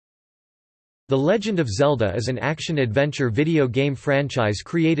The Legend of Zelda is an action-adventure video game franchise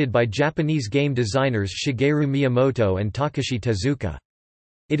created by Japanese game designers Shigeru Miyamoto and Takashi Tezuka.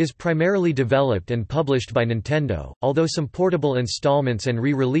 It is primarily developed and published by Nintendo, although some portable installments and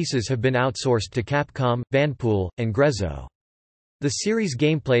re-releases have been outsourced to Capcom, Banpool, and Grezzo. The series'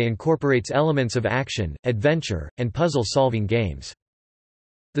 gameplay incorporates elements of action, adventure, and puzzle-solving games.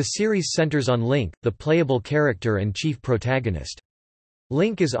 The series centers on Link, the playable character and chief protagonist.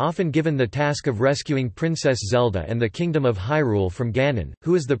 Link is often given the task of rescuing Princess Zelda and the Kingdom of Hyrule from Ganon,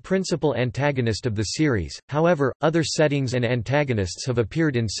 who is the principal antagonist of the series. However, other settings and antagonists have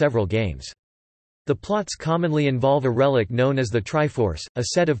appeared in several games. The plots commonly involve a relic known as the Triforce, a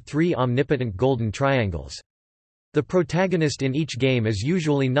set of 3 omnipotent golden triangles. The protagonist in each game is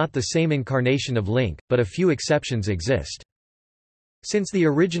usually not the same incarnation of Link, but a few exceptions exist. Since the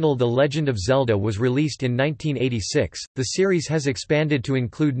original The Legend of Zelda was released in 1986, the series has expanded to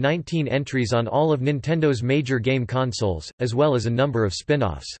include 19 entries on all of Nintendo's major game consoles, as well as a number of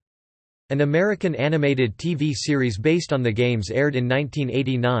spin-offs. An American animated TV series based on the games aired in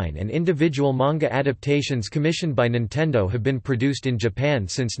 1989, and individual manga adaptations commissioned by Nintendo have been produced in Japan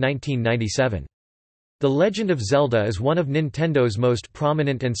since 1997. The Legend of Zelda is one of Nintendo's most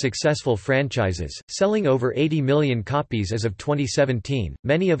prominent and successful franchises, selling over 80 million copies as of 2017.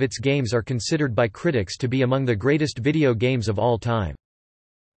 Many of its games are considered by critics to be among the greatest video games of all time.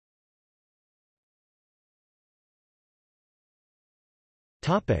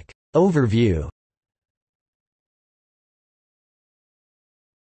 Topic Overview.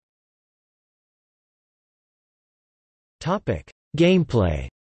 Topic Gameplay.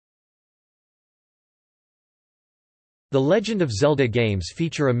 The Legend of Zelda games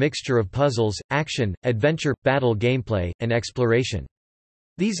feature a mixture of puzzles, action, adventure, battle gameplay, and exploration.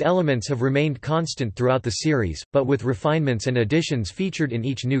 These elements have remained constant throughout the series, but with refinements and additions featured in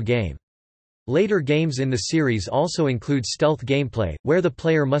each new game. Later games in the series also include stealth gameplay, where the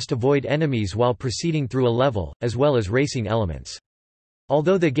player must avoid enemies while proceeding through a level, as well as racing elements.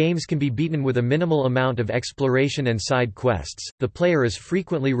 Although the games can be beaten with a minimal amount of exploration and side quests, the player is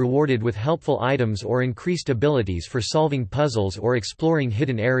frequently rewarded with helpful items or increased abilities for solving puzzles or exploring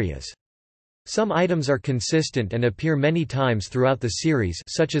hidden areas. Some items are consistent and appear many times throughout the series,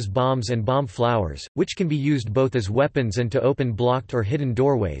 such as bombs and bomb flowers, which can be used both as weapons and to open blocked or hidden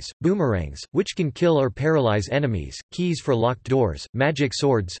doorways, boomerangs, which can kill or paralyze enemies, keys for locked doors, magic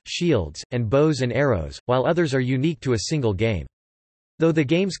swords, shields, and bows and arrows, while others are unique to a single game. Though the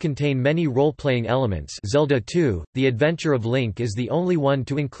games contain many role-playing elements, Zelda 2: The Adventure of Link is the only one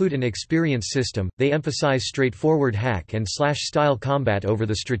to include an experience system. They emphasize straightforward hack-and-slash style combat over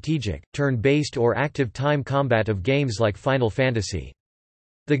the strategic, turn-based or active time combat of games like Final Fantasy.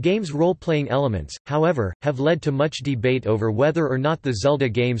 The game's role-playing elements, however, have led to much debate over whether or not the Zelda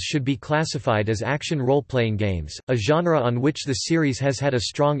games should be classified as action role-playing games, a genre on which the series has had a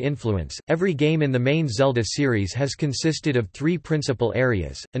strong influence. Every game in the main Zelda series has consisted of 3 principal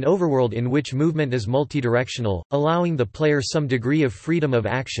areas: an overworld in which movement is multidirectional, allowing the player some degree of freedom of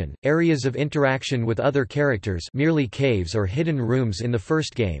action, areas of interaction with other characters, merely caves or hidden rooms in the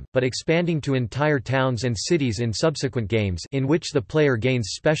first game, but expanding to entire towns and cities in subsequent games, in which the player gains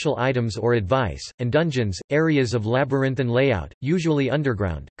special items or advice, and dungeons, areas of labyrinthine layout, usually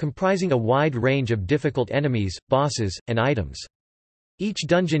underground, comprising a wide range of difficult enemies, bosses, and items. Each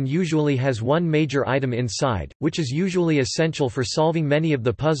dungeon usually has one major item inside, which is usually essential for solving many of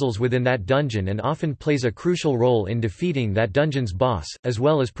the puzzles within that dungeon and often plays a crucial role in defeating that dungeon's boss, as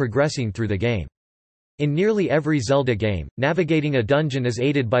well as progressing through the game. In nearly every Zelda game, navigating a dungeon is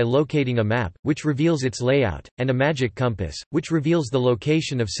aided by locating a map, which reveals its layout, and a magic compass, which reveals the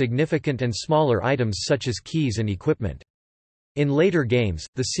location of significant and smaller items such as keys and equipment. In later games,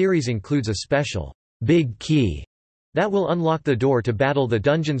 the series includes a special big key that will unlock the door to battle the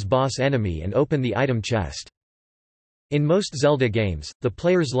dungeon's boss enemy and open the item chest. In most Zelda games, the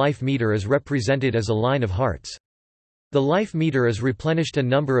player's life meter is represented as a line of hearts. The life meter is replenished a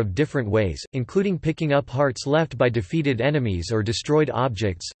number of different ways, including picking up hearts left by defeated enemies or destroyed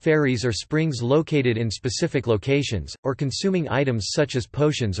objects, fairies or springs located in specific locations, or consuming items such as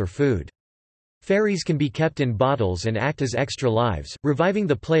potions or food. Fairies can be kept in bottles and act as extra lives, reviving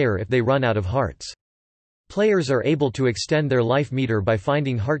the player if they run out of hearts. Players are able to extend their life meter by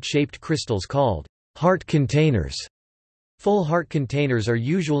finding heart-shaped crystals called heart containers. Full heart containers are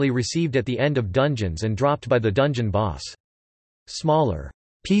usually received at the end of dungeons and dropped by the dungeon boss. Smaller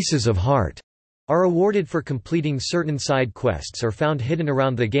pieces of heart are awarded for completing certain side quests or found hidden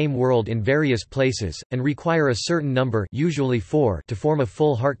around the game world in various places, and require a certain number, usually 4, to form a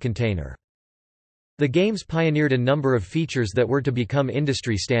full heart container. The games pioneered a number of features that were to become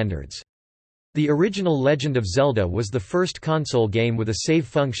industry standards. The original Legend of Zelda was the first console game with a save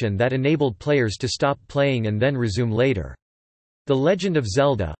function that enabled players to stop playing and then resume later. The Legend of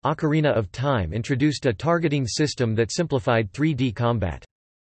Zelda: Ocarina of Time introduced a targeting system that simplified 3D combat.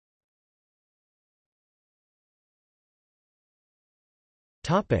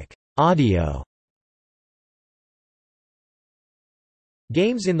 Audio.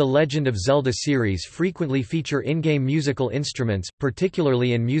 Games in the Legend of Zelda series frequently feature in-game musical instruments,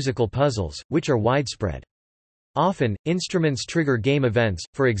 particularly in musical puzzles, which are widespread. Often, instruments trigger game events,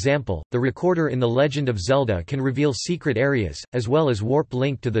 for example, the recorder in The Legend of Zelda can reveal secret areas, as well as warp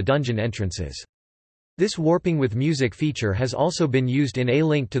Link to the dungeon entrances. This warping with music feature has also been used in A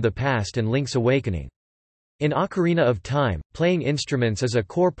Link to the Past and Link's Awakening. In Ocarina of Time, playing instruments is a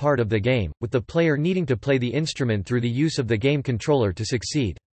core part of the game, with the player needing to play the instrument through the use of the game controller to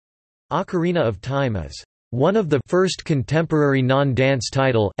succeed. Ocarina of Time is one of the first contemporary non-dance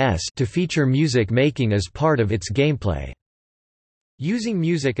titles to feature music making as part of its gameplay. Using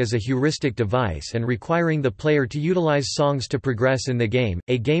music as a heuristic device and requiring the player to utilize songs to progress in the game,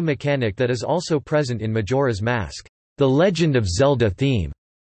 a game mechanic that is also present in Majora's Mask. The Legend of Zelda theme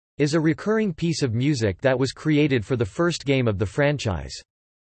is a recurring piece of music that was created for the first game of the franchise.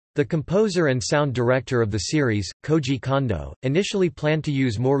 The composer and sound director of the series, Koji Kondo, initially planned to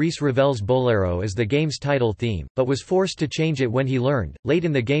use Maurice Ravel's Bolero as the game's title theme, but was forced to change it when he learned, late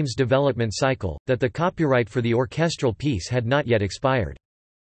in the game's development cycle, that the copyright for the orchestral piece had not yet expired.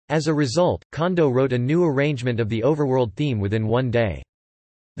 As a result, Kondo wrote a new arrangement of the overworld theme within one day.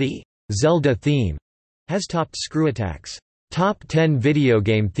 The Zelda theme has topped ScrewAttack's Top 10 Video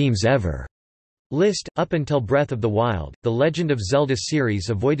Game Themes Ever list. Up until Breath of the Wild, the Legend of Zelda series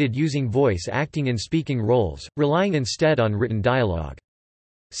avoided using voice acting in speaking roles, relying instead on written dialogue.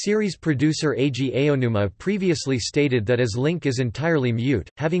 Series producer Eiji Aonuma previously stated that as Link is entirely mute,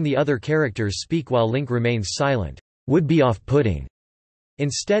 having the other characters speak while Link remains silent would be off-putting.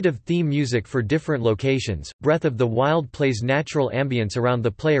 Instead of theme music for different locations, Breath of the Wild plays natural ambience around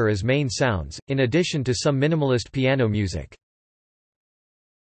the player as main sounds, in addition to some minimalist piano music.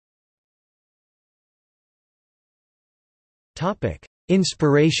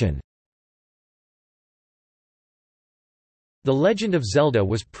 Inspiration. The Legend of Zelda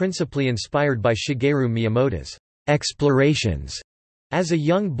was principally inspired by Shigeru Miyamoto's explorations as a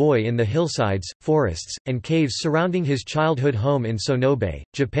young boy in the hillsides, forests, and caves surrounding his childhood home in Sonobe,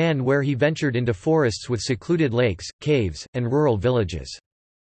 Japan, where he ventured into forests with secluded lakes, caves, and rural villages.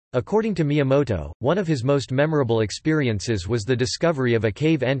 According to Miyamoto, one of his most memorable experiences was the discovery of a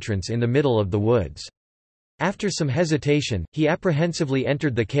cave entrance in the middle of the woods. After some hesitation, he apprehensively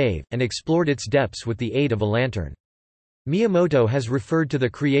entered the cave, and explored its depths with the aid of a lantern. Miyamoto has referred to the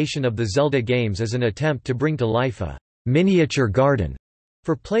creation of the Zelda games as an attempt to bring to life a miniature garden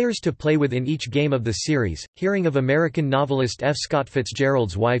for players to play with in each game of the series. Hearing of American novelist F. Scott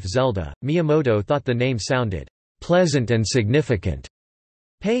Fitzgerald's wife Zelda, Miyamoto thought the name sounded pleasant and significant.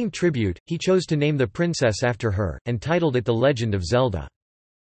 Paying tribute, he chose to name the princess after her, and titled it The Legend of Zelda.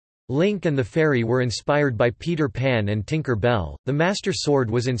 Link and the Fairy were inspired by Peter Pan and Tinker Bell. The Master Sword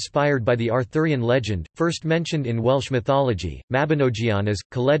was inspired by the Arthurian legend, first mentioned in Welsh mythology, Mabinogion as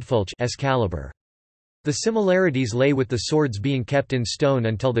Caledfulch Excalibur. The similarities lay with the swords being kept in stone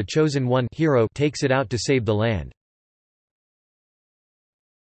until the chosen one hero takes it out to save the land.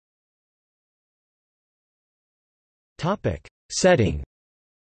 Topic: Setting.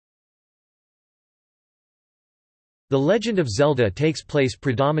 The Legend of Zelda takes place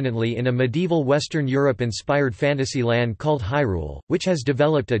predominantly in a medieval Western Europe-inspired fantasy land called Hyrule, which has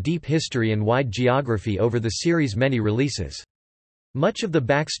developed a deep history and wide geography over the series' many releases. Much of the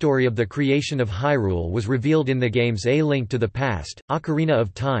backstory of the creation of Hyrule was revealed in the games A Link to the Past, Ocarina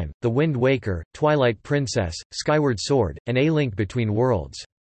of Time, The Wind Waker, Twilight Princess, Skyward Sword, and A Link Between Worlds.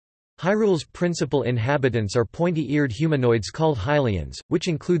 Hyrule's principal inhabitants are pointy-eared humanoids called Hylians, which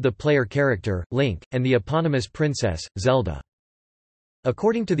include the player character, Link, and the eponymous princess, Zelda.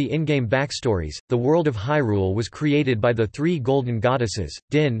 According to the in-game backstories, the world of Hyrule was created by the three golden goddesses,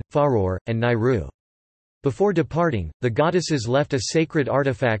 Din, Farore, and Nayru. Before departing, the goddesses left a sacred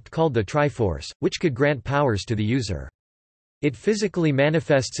artifact called the Triforce, which could grant powers to the user. It physically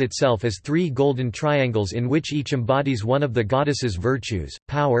manifests itself as three golden triangles in which each embodies one of the goddess's virtues: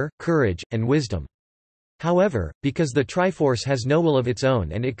 power, courage, and wisdom. However, because the Triforce has no will of its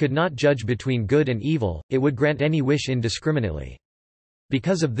own and it could not judge between good and evil, it would grant any wish indiscriminately.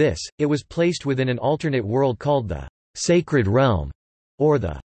 Because of this, it was placed within an alternate world called the Sacred Realm, or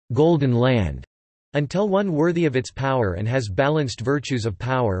the Golden Land, until one worthy of its power and has balanced virtues of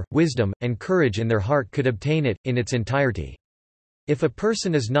power, wisdom, and courage in their heart could obtain it, in its entirety. If a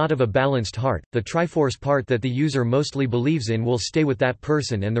person is not of a balanced heart, the Triforce part that the user mostly believes in will stay with that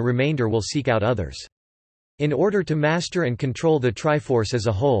person and the remainder will seek out others. In order to master and control the Triforce as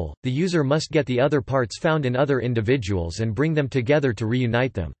a whole, the user must get the other parts found in other individuals and bring them together to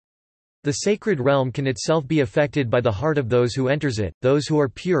reunite them. The sacred realm can itself be affected by the heart of those who enters it. Those who are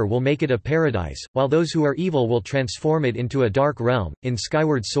pure will make it a paradise, while those who are evil will transform it into a dark realm. In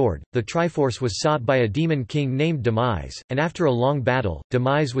Skyward Sword, the Triforce was sought by a demon king named Demise, and after a long battle,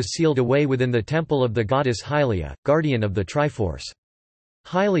 Demise was sealed away within the temple of the goddess Hylia, guardian of the Triforce.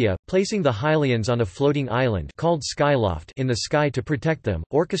 Hylia, placing the Hylians on a floating island called Skyloft in the sky to protect them,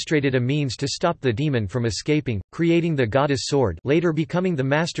 orchestrated a means to stop the demon from escaping, creating the goddess sword, later becoming the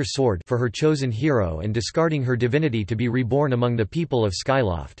master sword, for her chosen hero and discarding her divinity to be reborn among the people of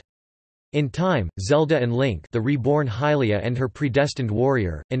Skyloft. In time, Zelda and Link, the reborn Hylia and her predestined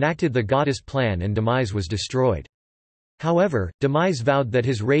warrior, enacted the goddess plan and Demise was destroyed. However, Demise vowed that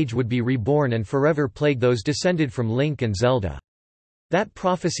his rage would be reborn and forever plague those descended from Link and Zelda. That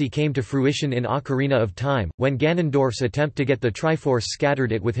prophecy came to fruition in Ocarina of Time, when Ganondorf's attempt to get the Triforce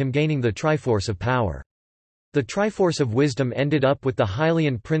scattered it with him gaining the Triforce of Power. The Triforce of Wisdom ended up with the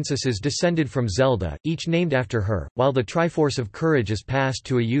Hylian princesses descended from Zelda, each named after her, while the Triforce of Courage is passed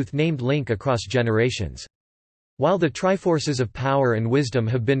to a youth named Link across generations. While the Triforces of Power and Wisdom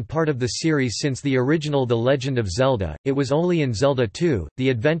have been part of the series since the original The Legend of Zelda, it was only in Zelda 2, The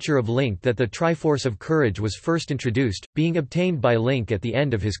Adventure of Link that the Triforce of Courage was first introduced, being obtained by Link at the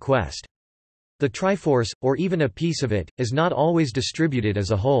end of his quest. The Triforce, or even a piece of it, is not always distributed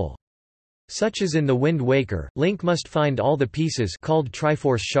as a whole. Such as in The Wind Waker, Link must find all the pieces called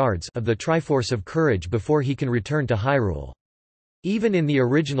Triforce shards of the Triforce of Courage before he can return to Hyrule. Even in the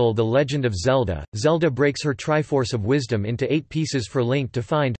original The Legend of Zelda, Zelda breaks her Triforce of Wisdom into 8 pieces for Link to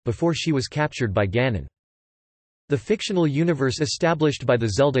find, before she was captured by Ganon. The fictional universe established by the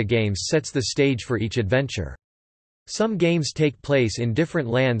Zelda games sets the stage for each adventure. Some games take place in different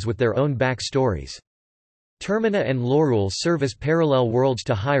lands with their own backstories. Termina and Lorule serve as parallel worlds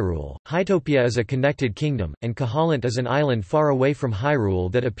to Hyrule, Hytopia is a connected kingdom, and Kahalant is an island far away from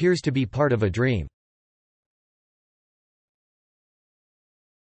Hyrule that appears to be part of a dream.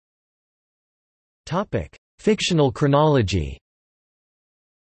 Fictional chronology.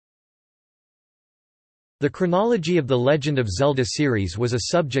 The chronology of the Legend of Zelda series was a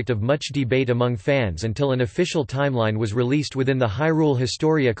subject of much debate among fans until an official timeline was released within the Hyrule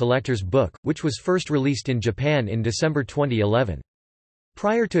Historia Collector's Book, which was first released in Japan in December 2011.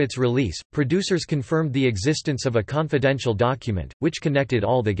 Prior to its release, producers confirmed the existence of a confidential document, which connected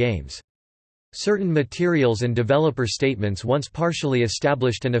all the games. Certain materials and developer statements once partially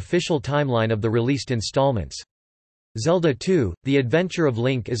established an official timeline of the released installments. Zelda 2: The Adventure of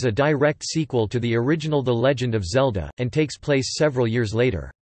Link is a direct sequel to the original The Legend of Zelda, and takes place several years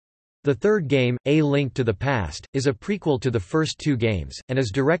later. The third game, A Link to the Past, is a prequel to the first 2 games, and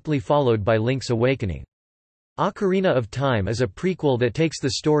is directly followed by Link's Awakening. Ocarina of Time is a prequel that takes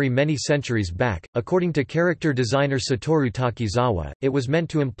the story many centuries back. According to character designer Satoru Takizawa, it was meant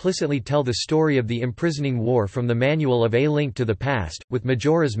to implicitly tell the story of the imprisoning war from the manual of A Link to the Past, with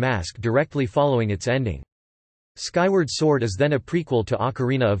Majora's Mask directly following its ending. Skyward Sword is then a prequel to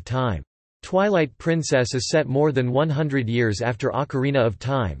Ocarina of Time. Twilight Princess is set more than 100 years after Ocarina of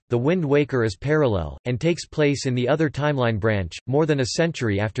Time, The Wind Waker is parallel, and takes place in the other timeline branch, more than a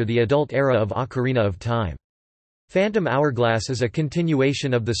century after the adult era of Ocarina of Time. Phantom Hourglass is a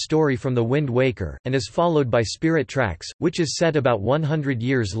continuation of the story from The Wind Waker, and is followed by Spirit Tracks, which is set about 100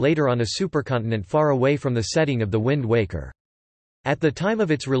 years later on a supercontinent far away from the setting of The Wind Waker. At the time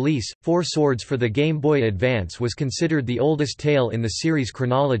of its release, Four Swords for the Game Boy Advance was considered the oldest tale in the series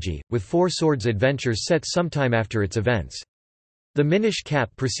chronology, with Four Swords adventures set sometime after its events. The Minish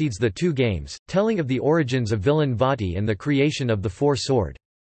Cap precedes the 2 games, telling of the origins of villain Vati and the creation of the Four Sword.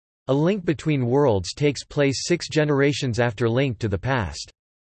 A Link Between Worlds takes place 6 generations after Link to the Past.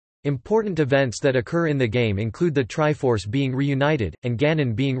 Important events that occur in the game include the Triforce being reunited, and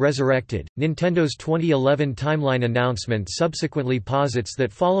Ganon being resurrected. Nintendo's 2011 timeline announcement subsequently posits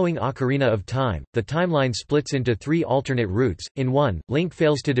that following Ocarina of Time, the timeline splits into 3 alternate routes. In one, Link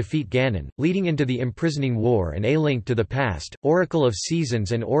fails to defeat Ganon, leading into the Imprisoning War and A Link to the Past, Oracle of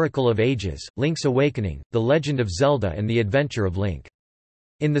Seasons and Oracle of Ages, Link's Awakening, The Legend of Zelda and The Adventure of Link.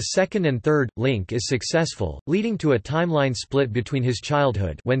 In the second and third, Link is successful, leading to a timeline split between his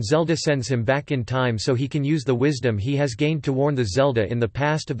childhood when Zelda sends him back in time so he can use the wisdom he has gained to warn the Zelda in the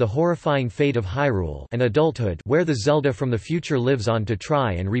past of the horrifying fate of Hyrule, and adulthood where the Zelda from the future lives on to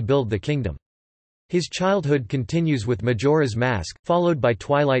try and rebuild the kingdom. His childhood continues with Majora's Mask, followed by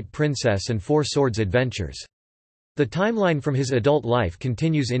Twilight Princess and Four Swords adventures. The timeline from his adult life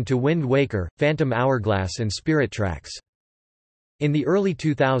continues into Wind Waker, Phantom Hourglass and Spirit Tracks. In the early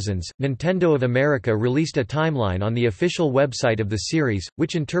 2000s, Nintendo of America released a timeline on the official website of the series,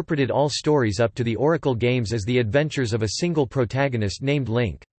 which interpreted all stories up to the Oracle games as the adventures of a single protagonist named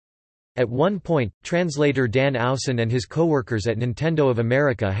Link. At one point, translator Dan Owsen and his co-workers at Nintendo of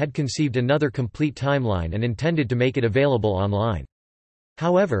America had conceived another complete timeline and intended to make it available online.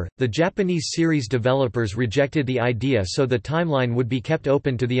 However, the Japanese series developers rejected the idea, so the timeline would be kept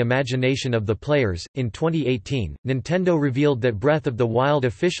open to the imagination of the players. In 2018, Nintendo revealed that Breath of the Wild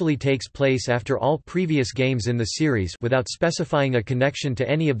officially takes place after all previous games in the series without specifying a connection to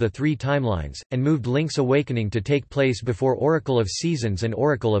any of the three timelines, and moved Link's Awakening to take place before Oracle of Seasons and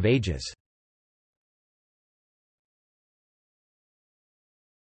Oracle of Ages.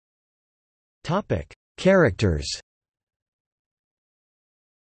 Topic: Characters.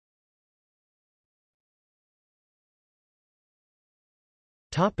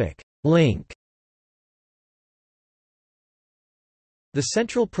 Link. The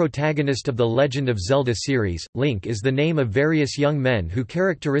central protagonist of the Legend of Zelda series, Link is the name of various young men who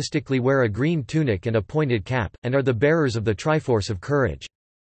characteristically wear a green tunic and a pointed cap, and are the bearers of the Triforce of Courage.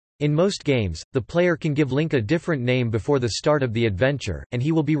 In most games, the player can give Link a different name before the start of the adventure, and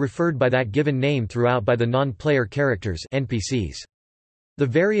he will be referred by that given name throughout by the non-player characters (NPCs). The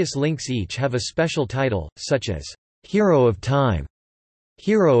various Links each have a special title, such as, "Hero of Time",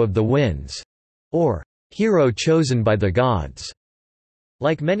 "Hero of the Winds", or "Hero chosen by the gods".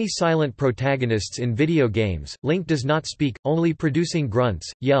 Like many silent protagonists in video games, Link does not speak, only producing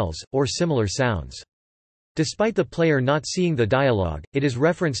grunts, yells, or similar sounds. Despite the player not seeing the dialogue, it is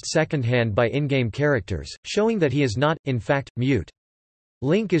referenced secondhand by in-game characters, showing that he is not, in fact, mute.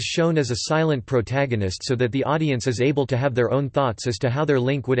 Link is shown as a silent protagonist so that the audience is able to have their own thoughts as to how their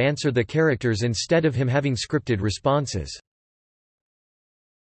Link would answer the characters instead of him having scripted responses.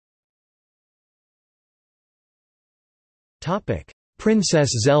 Princess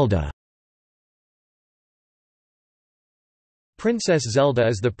Zelda. Princess Zelda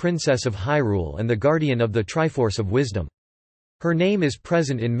is the Princess of Hyrule and the guardian of the Triforce of Wisdom. Her name is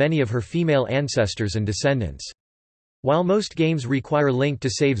present in many of her female ancestors and descendants. While most games require Link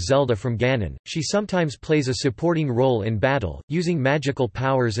to save Zelda from Ganon, she sometimes plays a supporting role in battle, using magical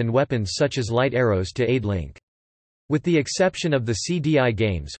powers and weapons such as light arrows to aid Link. With the exception of the CDI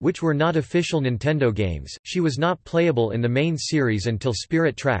games, which were not official Nintendo games, she was not playable in the main series until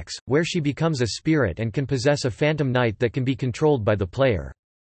Spirit Tracks, where she becomes a spirit and can possess a Phantom Knight that can be controlled by the player.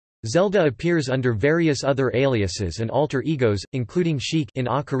 Zelda appears under various other aliases and alter egos, including Sheik in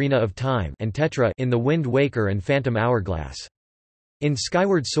Ocarina of Time and Tetra in The Wind Waker and Phantom Hourglass. In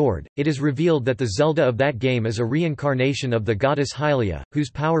Skyward Sword, it is revealed that the Zelda of that game is a reincarnation of the goddess Hylia,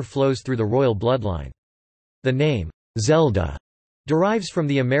 whose power flows through the royal bloodline. The name, Zelda, derives from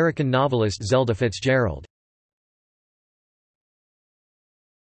the American novelist Zelda Fitzgerald.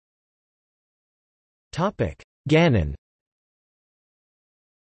 Ganon.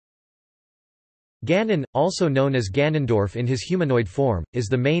 Ganon, also known as Ganondorf in his humanoid form, is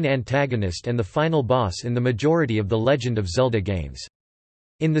the main antagonist and the final boss in the majority of the Legend of Zelda games.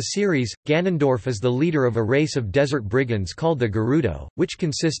 In the series, Ganondorf is the leader of a race of desert brigands called the Gerudo, which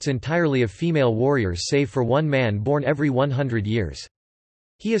consists entirely of female warriors save for one man born every 100 years.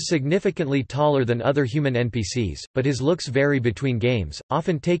 He is significantly taller than other human NPCs, but his looks vary between games,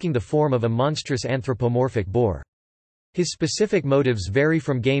 often taking the form of a monstrous anthropomorphic boar. His specific motives vary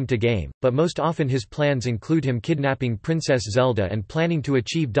from game to game, but most often his plans include him kidnapping Princess Zelda and planning to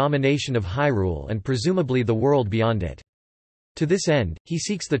achieve domination of Hyrule and presumably the world beyond it. To this end, he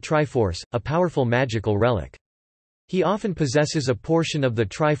seeks the Triforce, a powerful magical relic. He often possesses a portion of the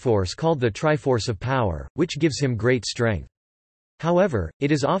Triforce called the Triforce of Power, which gives him great strength. However,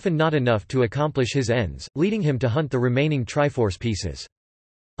 it is often not enough to accomplish his ends, leading him to hunt the remaining Triforce pieces.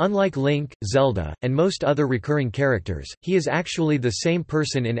 Unlike Link, Zelda, and most other recurring characters, he is actually the same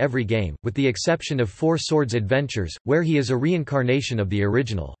person in every game, with the exception of Four Swords Adventures, where he is a reincarnation of the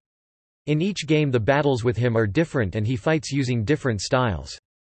original. In each game the battles with him are different and he fights using different styles.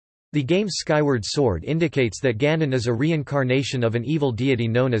 The game's Skyward Sword indicates that Ganon is a reincarnation of an evil deity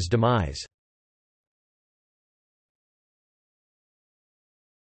known as Demise.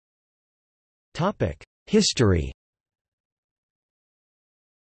 History.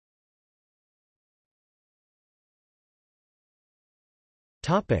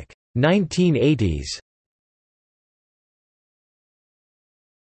 Topic: 1980s.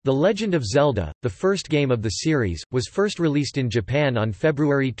 The Legend of Zelda, the first game of the series, was first released in Japan on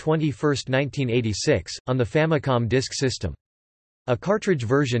February 21, 1986, on the Famicom Disk System. A cartridge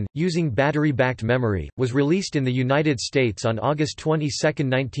version, using battery-backed memory, was released in the United States on August 22,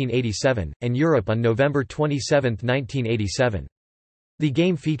 1987, and Europe on November 27, 1987. The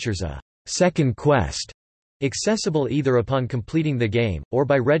game features a second quest, accessible either upon completing the game, or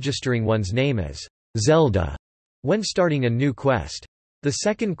by registering one's name as Zelda when starting a new quest. The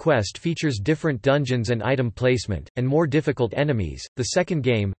second quest features different dungeons and item placement, and more difficult enemies. The second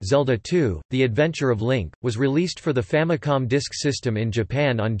game, Zelda 2: The Adventure of Link, was released for the Famicom Disk System in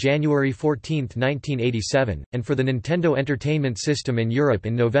Japan on January 14, 1987, and for the Nintendo Entertainment System in Europe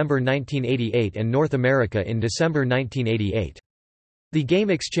in November 1988 and North America in December 1988. The game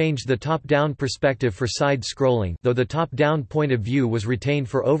exchanged the top-down perspective for side-scrolling, though the top-down point of view was retained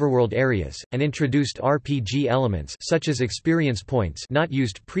for overworld areas, and introduced RPG elements such as experience points not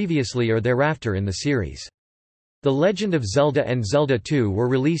used previously or thereafter in the series. The Legend of Zelda and Zelda 2 were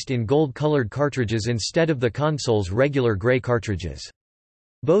released in gold-colored cartridges instead of the console's regular gray cartridges.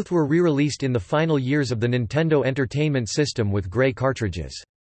 Both were re-released in the final years of the Nintendo Entertainment System with gray cartridges.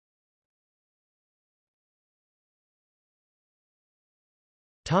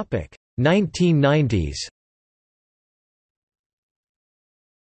 1990s.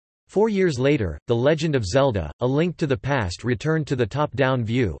 4 years later, The Legend of Zelda: A Link to the Past returned to the top-down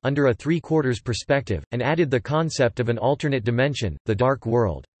view under a three-quarters perspective, and added the concept of an alternate dimension, the Dark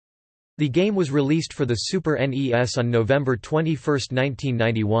World. The game was released for the Super NES on November 21,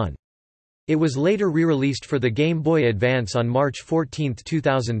 1991. It was later re-released for the Game Boy Advance on March 14,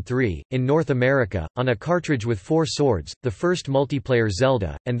 2003, in North America, on a cartridge with 4 swords, the first multiplayer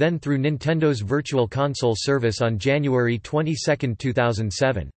Zelda, and then through Nintendo's Virtual Console service on January 22,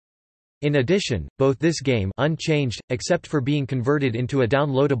 2007. In addition, both this game unchanged, except for being converted into a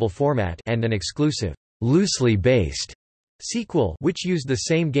downloadable format and an exclusive, loosely based sequel which used the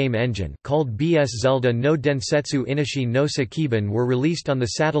same game engine, called BS Zelda no Densetsu Inishi no Sakiban, were released on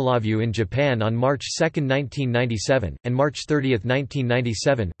the Satellaview in Japan on March 2, 1997, and March 30,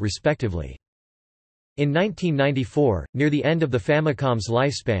 1997, respectively. In 1994, near the end of the Famicom's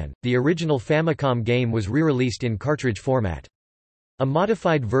lifespan, the original Famicom game was re-released in cartridge format. A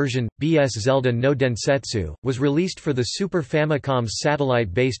modified version, BS Zelda no Densetsu, was released for the Super Famicom's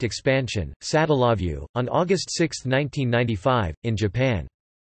satellite-based expansion, Satellaview, on August 6, 1995, in Japan.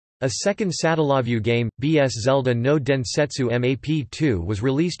 A second Satellaview game, BS Zelda no Densetsu MAP2, was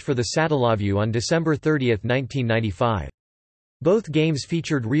released for the Satellaview on December 30, 1995. Both games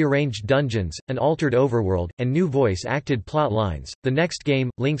featured rearranged dungeons, an altered overworld, and new voice-acted plot lines. The next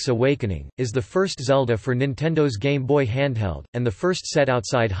game, Link's Awakening, is the first Zelda for Nintendo's Game Boy handheld, and the first set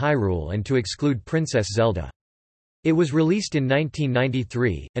outside Hyrule and to exclude Princess Zelda. It was released in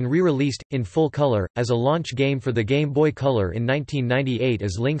 1993, and re-released, in full color, as a launch game for the Game Boy Color in 1998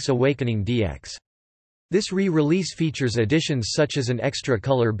 as Link's Awakening DX. This re-release features additions such as an extra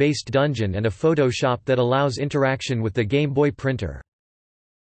color-based dungeon and a photo shop that allows interaction with the Game Boy printer.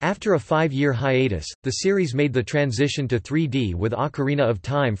 After a 5-year hiatus, the series made the transition to 3D with Ocarina of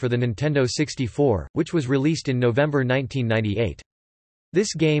Time for the Nintendo 64, which was released in November 1998.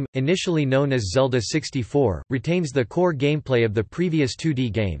 This game, initially known as Zelda 64, retains the core gameplay of the previous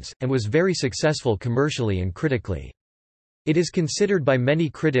 2D games, and was very successful commercially and critically. It is considered by many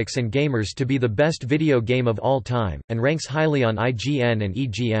critics and gamers to be the best video game of all time, and ranks highly on IGN and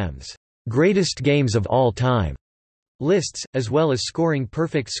EGM's greatest games of all time lists, as well as scoring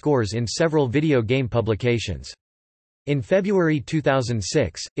perfect scores in several video game publications. In February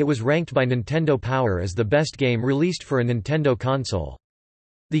 2006, it was ranked by Nintendo Power as the best game released for a Nintendo console.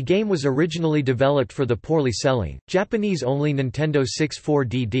 The game was originally developed for the poorly selling, Japanese-only Nintendo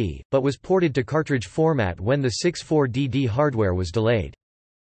 64DD, but was ported to cartridge format when the 64DD hardware was delayed.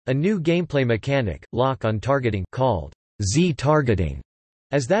 A new gameplay mechanic, lock-on targeting, called Z-targeting,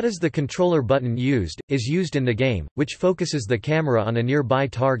 as that is the controller button used, is used in the game, which focuses the camera on a nearby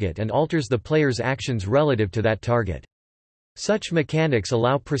target and alters the player's actions relative to that target. Such mechanics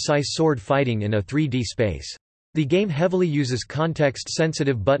allow precise sword fighting in a 3D space. The game heavily uses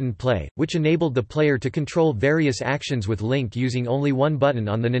context-sensitive button play, which enabled the player to control various actions with Link using only one button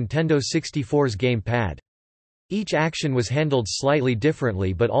on the Nintendo 64's gamepad. Each action was handled slightly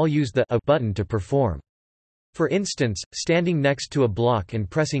differently but all used the A button to perform. For instance, standing next to a block and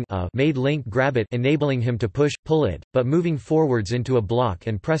pressing A made Link grab it, enabling him to push, pull it, but moving forwards into a block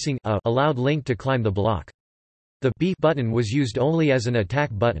and pressing A allowed Link to climb the block. The B button was used only as an attack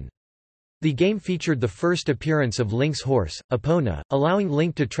button. The game featured the first appearance of Link's horse, Epona, allowing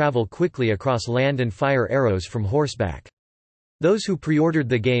Link to travel quickly across land and fire arrows from horseback. Those who pre-ordered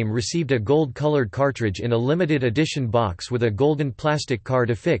the game received a gold-colored cartridge in a limited edition box with a golden plastic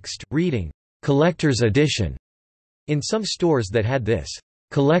card affixed, reading, "Collector's Edition." In some stores that had this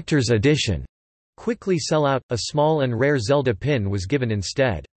collector's edition quickly sell out, a small and rare Zelda pin was given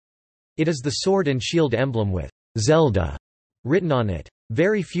instead. It is the sword and shield emblem with Zelda written on it.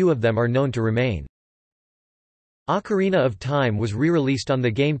 Very few of them are known to remain. Ocarina of Time was re-released on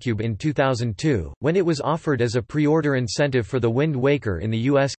the GameCube in 2002, when it was offered as a pre-order incentive for The Wind Waker in the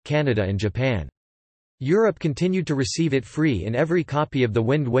US, Canada and Japan. Europe continued to receive it free in every copy of The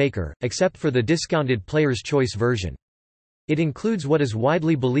Wind Waker, except for the discounted Player's Choice version. It includes what is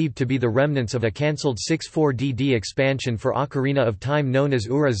widely believed to be the remnants of a cancelled 64DD expansion for Ocarina of Time known as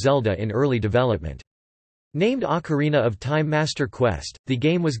Ura Zelda in early development. Named Ocarina of Time Master Quest, the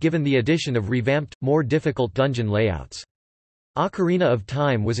game was given the addition of revamped, more difficult dungeon layouts. Ocarina of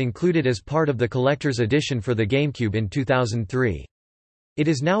Time was included as part of the collector's edition for the GameCube in 2003. It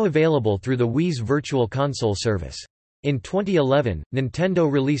is now available through the Wii's Virtual Console service. In 2011,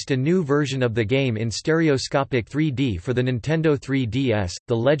 Nintendo released a new version of the game in stereoscopic 3D for the Nintendo 3DS,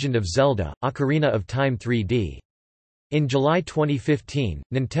 The Legend of Zelda, Ocarina of Time 3D. In July 2015,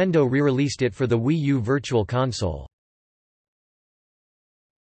 Nintendo re-released it for the Wii U Virtual Console.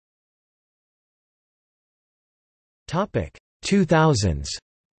 Topic: 2000s.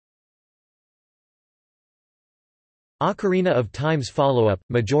 Ocarina of Time's follow-up,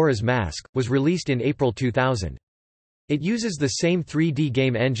 Majora's Mask, was released in April 2000. It uses the same 3D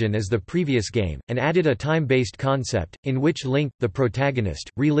game engine as the previous game, and added a time-based concept, in which Link, the protagonist,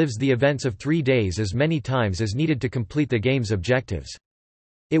 relives the events of 3 days as many times as needed to complete the game's objectives.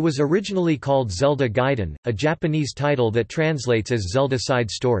 It was originally called Zelda Gaiden, a Japanese title that translates as Zelda Side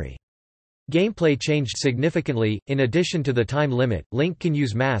Story. Gameplay changed significantly. In addition to the time limit, Link can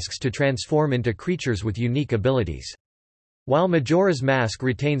use masks to transform into creatures with unique abilities. While Majora's Mask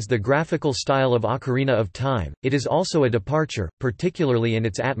retains the graphical style of Ocarina of Time, it is also a departure, particularly in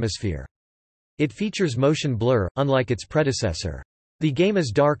its atmosphere. It features motion blur, unlike its predecessor. The game is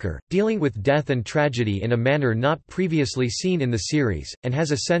darker, dealing with death and tragedy in a manner not previously seen in the series, and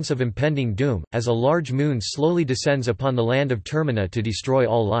has a sense of impending doom, as a large moon slowly descends upon the land of Termina to destroy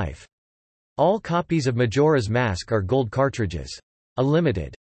all life. All copies of Majora's Mask are gold cartridges. A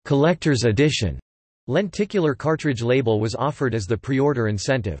limited, collector's edition lenticular cartridge label was offered as the pre-order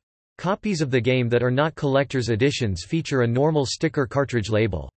incentive. Copies of the game that are not collector's editions feature a normal sticker cartridge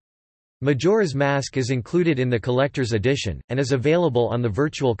label. Majora's Mask is included in the collector's edition, and is available on the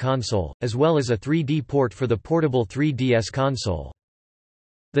Virtual Console, as well as a 3D port for the portable 3DS console.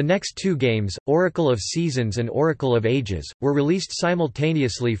 The next two games, Oracle of Seasons and Oracle of Ages, were released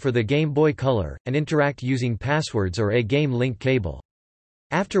simultaneously for the Game Boy Color, and interact using passwords or a game link cable.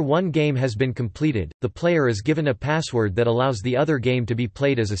 After one game has been completed, the player is given a password that allows the other game to be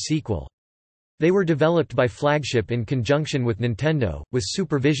played as a sequel. They were developed by Flagship in conjunction with Nintendo, with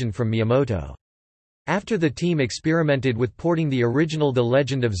supervision from Miyamoto. After the team experimented with porting the original The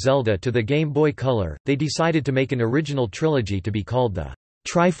Legend of Zelda to the Game Boy Color, they decided to make an original trilogy to be called the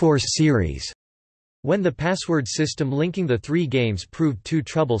Triforce series. When the password system linking the three games proved too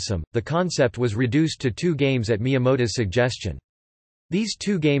troublesome, the concept was reduced to 2 games at Miyamoto's suggestion. These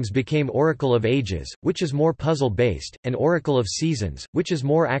 2 games became Oracle of Ages, which is more puzzle-based, and Oracle of Seasons, which is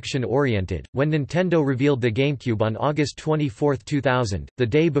more action-oriented. When Nintendo revealed the GameCube on August 24, 2000, the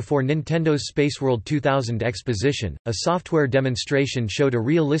day before Nintendo's Spaceworld 2000 exposition, a software demonstration showed a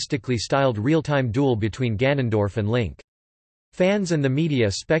realistically styled real-time duel between Ganondorf and Link. Fans and the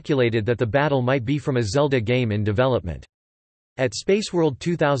media speculated that the battle might be from a Zelda game in development. At Spaceworld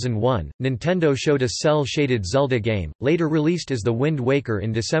 2001, Nintendo showed a cel-shaded Zelda game, later released as The Wind Waker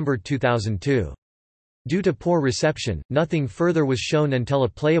in December 2002. Due to poor reception, nothing further was shown until a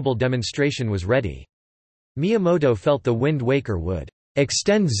playable demonstration was ready. Miyamoto felt The Wind Waker would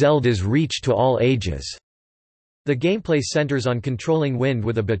extend Zelda's reach to all ages. The gameplay centers on controlling wind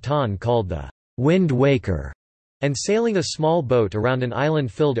with a baton called the Wind Waker, and sailing a small boat around an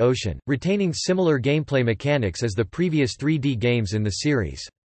island-filled ocean, retaining similar gameplay mechanics as the previous 3D games in the series.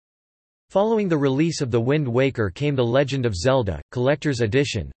 Following the release of The Wind Waker came The Legend of Zelda, Collector's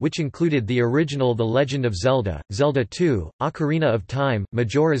Edition, which included the original The Legend of Zelda, Zelda 2, Ocarina of Time,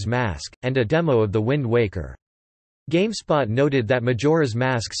 Majora's Mask, and a demo of The Wind Waker. GameSpot noted that Majora's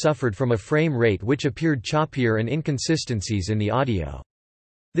Mask suffered from a frame rate which appeared choppier and inconsistencies in the audio.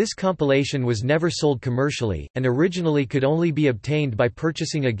 This compilation was never sold commercially, and originally could only be obtained by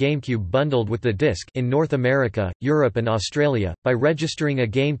purchasing a GameCube bundled with the disc in North America, Europe and Australia, by registering a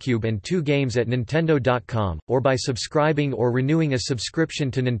GameCube and 2 games at Nintendo.com, or by subscribing or renewing a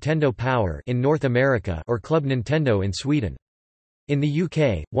subscription to Nintendo Power in North America or Club Nintendo in Sweden. In the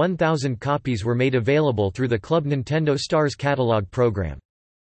UK, 1,000 copies were made available through the Club Nintendo Stars catalog program.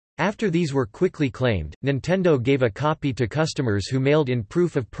 After these were quickly claimed, Nintendo gave a copy to customers who mailed in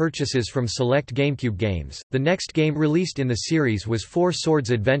proof of purchases from select GameCube games. The next game released in the series was Four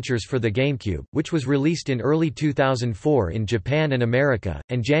Swords Adventures for the GameCube, which was released in early 2004 in Japan and America,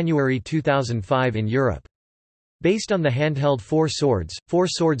 and January 2005 in Europe. Based on the handheld Four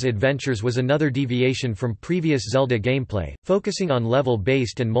Swords Adventures was another deviation from previous Zelda gameplay, focusing on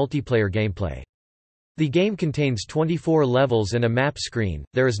level-based and multiplayer gameplay. The game contains 24 levels and a map screen.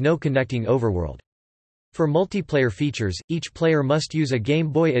 There is no connecting overworld. For multiplayer features, each player must use a Game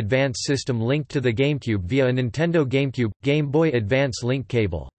Boy Advance system linked to the GameCube via a Nintendo GameCube Game Boy Advance link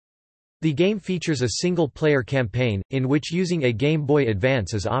cable. The game features a single-player campaign, in which using a Game Boy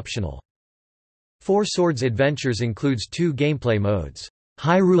Advance is optional. Four Swords Adventures includes two gameplay modes: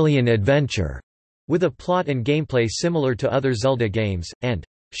 Hyrulean Adventure, with a plot and gameplay similar to other Zelda games, and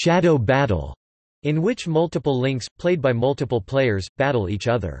Shadow Battle, in which multiple links, played by multiple players, battle each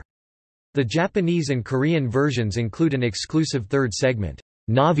other. The Japanese and Korean versions include an exclusive third segment,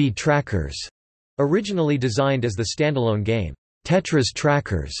 Navi Trackers, originally designed as the standalone game, Tetra's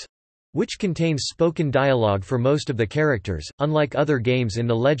Trackers, which contains spoken dialogue for most of the characters, unlike other games in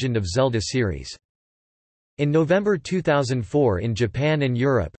the Legend of Zelda series. In November 2004 in Japan and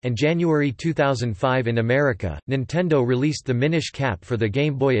Europe, and January 2005 in America, Nintendo released the Minish Cap for the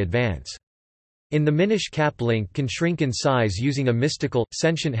Game Boy Advance. In the Minish Cap, Link can shrink in size using a mystical,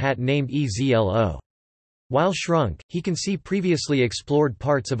 sentient hat named EZLO. While shrunk, he can see previously explored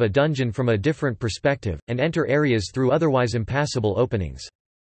parts of a dungeon from a different perspective, and enter areas through otherwise impassable openings.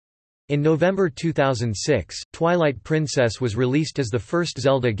 In November 2006, Twilight Princess was released as the first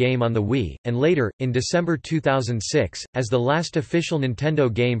Zelda game on the Wii, and later, in December 2006, as the last official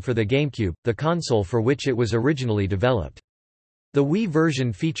Nintendo game for the GameCube, the console for which it was originally developed. The Wii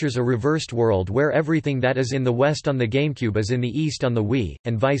version features a reversed world where everything that is in the West on the GameCube is in the East on the Wii,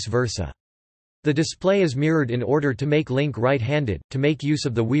 and vice versa. The display is mirrored in order to make Link right-handed, to make use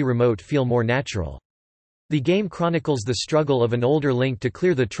of the Wii Remote feel more natural. The game chronicles the struggle of an older Link to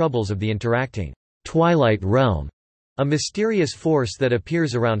clear the troubles of the interacting Twilight Realm, a mysterious force that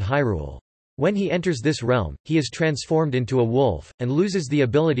appears around Hyrule. When he enters this realm, he is transformed into a wolf, and loses the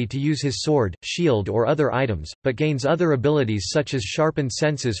ability to use his sword, shield or other items, but gains other abilities such as sharpened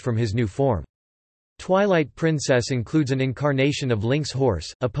senses from his new form. Twilight Princess includes an incarnation of Link's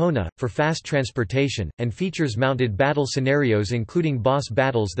horse, Epona, for fast transportation, and features mounted battle scenarios including boss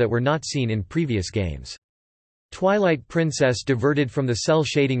battles that were not seen in previous games. Twilight Princess diverted from the cel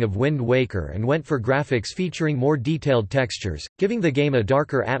shading of Wind Waker and went for graphics featuring more detailed textures, giving the game a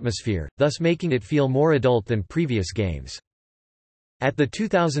darker atmosphere, thus making it feel more adult than previous games. At the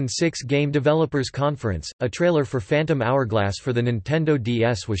 2006 Game Developers Conference, a trailer for Phantom Hourglass for the Nintendo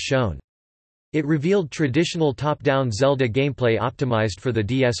DS was shown. It revealed traditional top-down Zelda gameplay optimized for the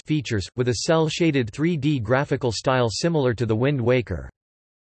DS features, with a cel-shaded 3D graphical style similar to the Wind Waker.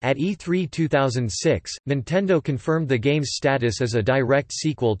 At E3 2006, Nintendo confirmed the game's status as a direct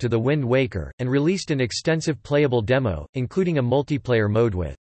sequel to The Wind Waker, and released an extensive playable demo, including a multiplayer mode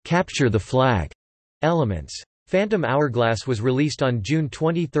with "Capture the Flag" elements. Phantom Hourglass was released on June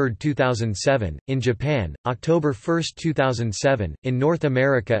 23, 2007, in Japan, October 1, 2007, in North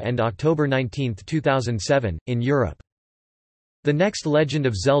America and October 19, 2007, in Europe. The next Legend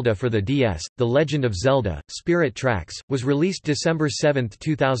of Zelda for the DS, The Legend of Zelda, Spirit Tracks, was released December 7,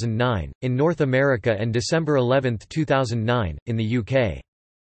 2009, in North America and December 11, 2009, in the UK.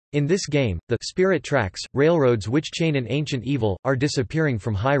 In this game, the Spirit Tracks, railroads which chain an ancient evil, are disappearing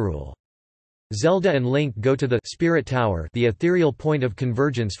from Hyrule. Zelda and Link go to the Spirit Tower, the ethereal point of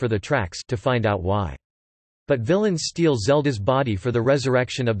convergence for the tracks, to find out why. But villains steal Zelda's body for the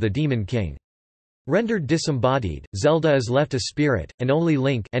resurrection of the Demon King. Rendered disembodied, Zelda is left a spirit, and only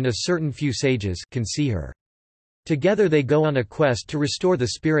Link and a certain few sages can see her. Together they go on a quest to restore the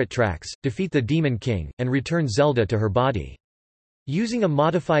Spirit Tracks, defeat the Demon King, and return Zelda to her body. Using a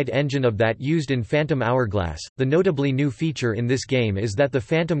modified engine of that used in Phantom Hourglass, the notably new feature in this game is that the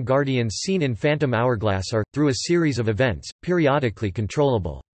Phantom Guardians seen in Phantom Hourglass are, through a series of events, periodically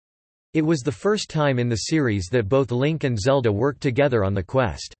controllable. It was the first time in the series that both Link and Zelda worked together on the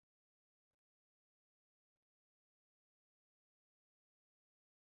quest.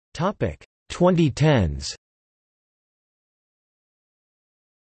 Topic: 2010s.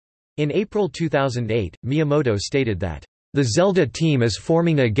 In April 2008, Miyamoto stated that the Zelda team is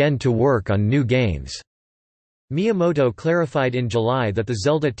forming again to work on new games. Miyamoto clarified in July that the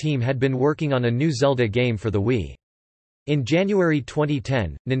Zelda team had been working on a new Zelda game for the Wii. In January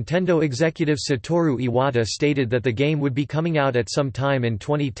 2010, Nintendo executive Satoru Iwata stated that the game would be coming out at some time in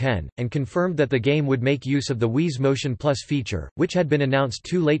 2010, and confirmed that the game would make use of the Wii's Motion Plus feature, which had been announced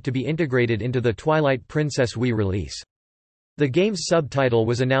too late to be integrated into the Twilight Princess Wii release. The game's subtitle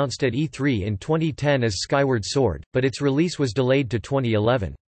was announced at E3 in 2010 as Skyward Sword, but its release was delayed to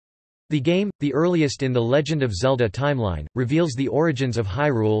 2011. The game, the earliest in the Legend of Zelda timeline, reveals the origins of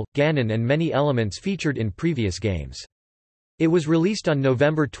Hyrule, Ganon and many elements featured in previous games. It was released on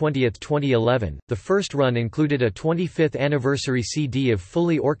November 20, 2011. The first run included a 25th anniversary CD of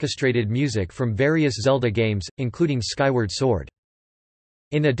fully orchestrated music from various Zelda games, including Skyward Sword.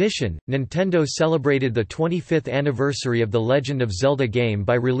 In addition, Nintendo celebrated the 25th anniversary of the Legend of Zelda game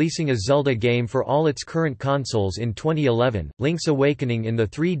by releasing a Zelda game for all its current consoles in 2011, Link's Awakening in the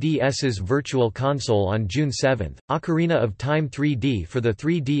 3DS's Virtual Console on June 7, Ocarina of Time 3D for the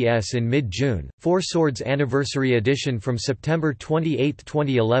 3DS in mid-June, Four Swords Anniversary Edition from September 28,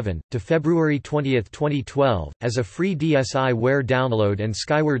 2011, to February 20, 2012, as a free DSiWare download, and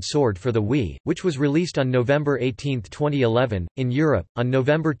Skyward Sword for the Wii, which was released on November 18, 2011, in Europe, on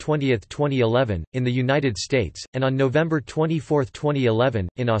November 20, 2011, in the United States, and on November 24, 2011,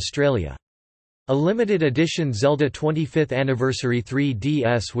 in Australia. A limited edition Zelda 25th Anniversary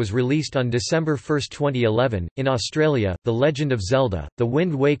 3DS was released on December 1, 2011, in Australia. The Legend of Zelda: The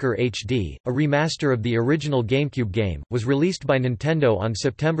Wind Waker HD, a remaster of the original GameCube game, was released by Nintendo on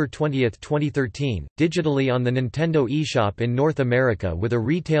September 20, 2013, digitally on the Nintendo eShop in North America, with a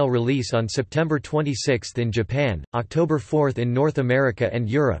retail release on September 26 in Japan, October 4 in North America and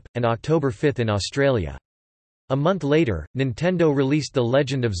Europe, and October 5 in Australia. A month later, Nintendo released The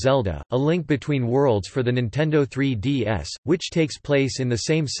Legend of Zelda: A Link Between Worlds for the Nintendo 3DS, which takes place in the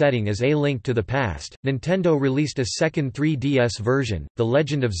same setting as A Link to the Past. Nintendo released a second 3DS version, The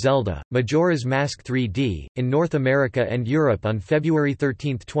Legend of Zelda: Majora's Mask 3D, in North America and Europe on February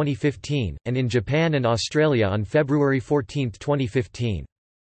 13, 2015, and in Japan and Australia on February 14, 2015.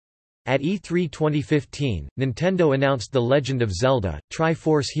 At E3 2015, Nintendo announced The Legend of Zelda: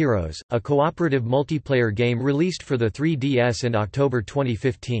 Tri-Force Heroes, a cooperative multiplayer game released for the 3DS in October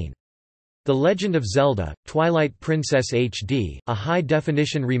 2015. The Legend of Zelda: Twilight Princess HD, a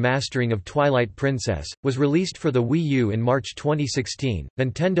high-definition remastering of Twilight Princess, was released for the Wii U in March 2016.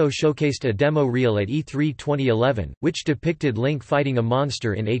 Nintendo showcased a demo reel at E3 2011, which depicted Link fighting a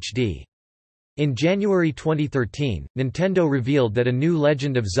monster in HD. In January 2013, Nintendo revealed that a new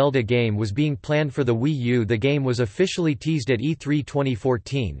Legend of Zelda game was being planned for the Wii U. The game was officially teased at E3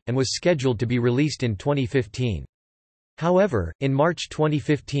 2014, and was scheduled to be released in 2015. However, in March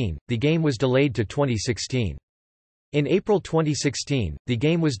 2015, the game was delayed to 2016. In April 2016, the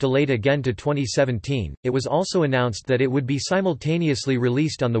game was delayed again to 2017. It was also announced that it would be simultaneously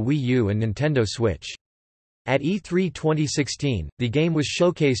released on the Wii U and Nintendo Switch. At E3 2016, the game was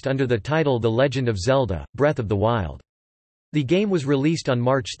showcased under the title The Legend of Zelda: Breath of the Wild. The game was released on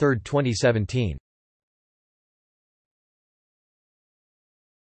March 3, 2017.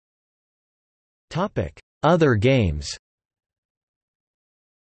 Other games.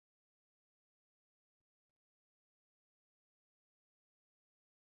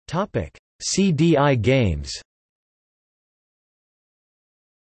 CDI games.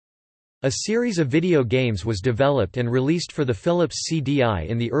 A series of video games was developed and released for the Philips CDI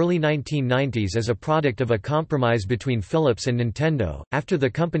in the early 1990s as a product of a compromise between Philips and Nintendo, after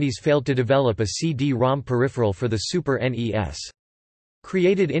the companies failed to develop a CD-ROM peripheral for the Super NES.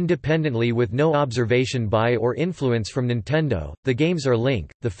 Created independently with no observation by or influence from Nintendo, the games are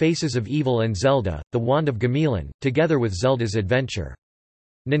Link, The Faces of Evil and Zelda, The Wand of Gamelon, together with Zelda's Adventure.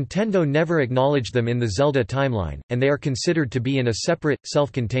 Nintendo never acknowledged them in the Zelda timeline, and they are considered to be in a separate,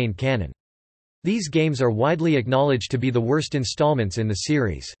 self-contained canon. These games are widely acknowledged to be the worst installments in the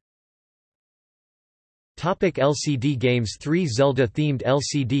series. LCD games. 3 Zelda-themed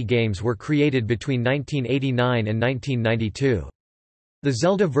LCD games were created between 1989 and 1992. The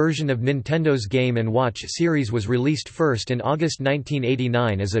Zelda version of Nintendo's Game & Watch series was released first in August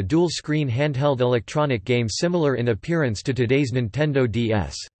 1989 as a dual-screen handheld electronic game similar in appearance to today's Nintendo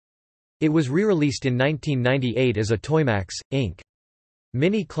DS. It was re-released in 1998 as a Toymax, Inc.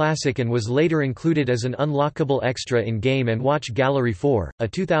 Mini Classic and was later included as an unlockable extra in Game & Watch Gallery 4, a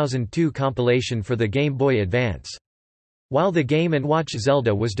 2002 compilation for the Game Boy Advance. While the Game & Watch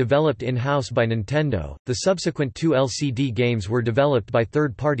Zelda was developed in-house by Nintendo, the subsequent 2 LCD games were developed by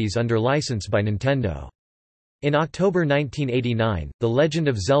third parties under license by Nintendo. In October 1989, The Legend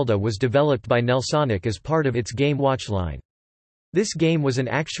of Zelda was developed by Nelsonic as part of its Game Watch line. This game was an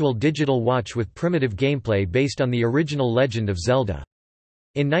actual digital watch with primitive gameplay based on the original Legend of Zelda.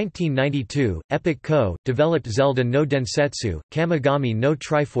 In 1992, Epic Co. developed Zelda no Densetsu, Kamigami no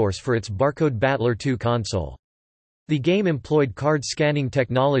Triforce for its Barcode Battler 2 console. The game employed card scanning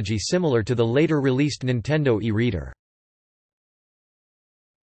technology similar to the later released Nintendo e-reader.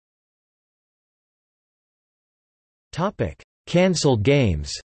 Cancelled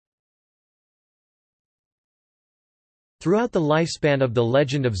games. Throughout the lifespan of the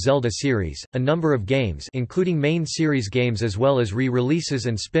Legend of Zelda series, a number of games, including main series games as well as re-releases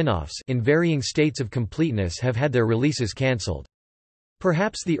and spin-offs in varying states of completeness, have had their releases cancelled.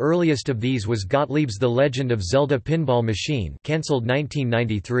 Perhaps the earliest of these was Gottlieb's The Legend of Zelda Pinball Machine, cancelled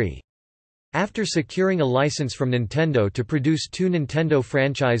 1993. After securing a license from Nintendo to produce two Nintendo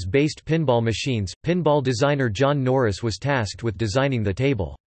franchise-based pinball machines, pinball designer John Norris was tasked with designing the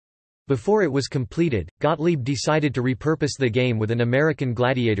table. Before it was completed, Gottlieb decided to repurpose the game with an American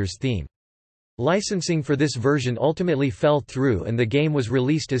Gladiators theme. Licensing for this version ultimately fell through and the game was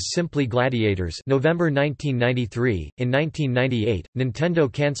released as simply Gladiators, November 1993. In 1998, Nintendo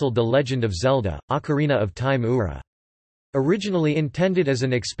cancelled The Legend of Zelda: Ocarina of Time Ura. Originally intended as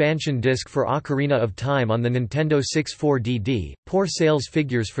an expansion disc for Ocarina of Time on the Nintendo 64DD, poor sales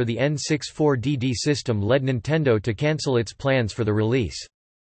figures for the N64DD system led Nintendo to cancel its plans for the release.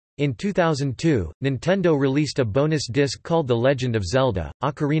 In 2002, Nintendo released a bonus disc called The Legend of Zelda: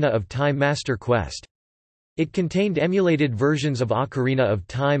 Ocarina of Time Master Quest. It contained emulated versions of Ocarina of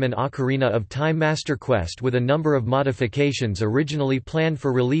Time and Ocarina of Time Master Quest with a number of modifications originally planned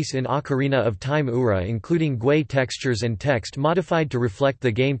for release in Ocarina of Time Ura, including GUI textures and text modified to reflect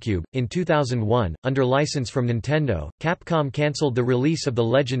the GameCube. In 2001, under license from Nintendo, Capcom cancelled the release of The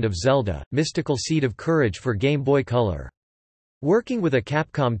Legend of Zelda: Mystical Seed of Courage for Game Boy Color. Working with a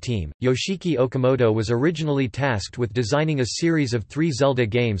Capcom team, Yoshiki Okamoto was originally tasked with designing a series of 3 Zelda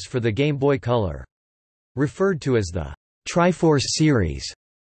games for the Game Boy Color. Referred to as the Triforce series,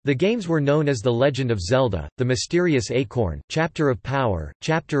 the games were known as The Legend of Zelda, The Mysterious Acorn, Chapter of Power,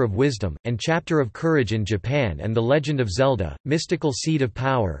 Chapter of Wisdom, and Chapter of Courage in Japan, and The Legend of Zelda: Mystical Seed of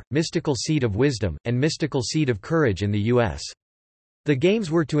Power, Mystical Seed of Wisdom, and Mystical Seed of Courage in the U.S. The games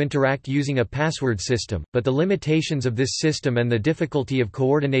were to interact using a password system, but the limitations of this system and the difficulty of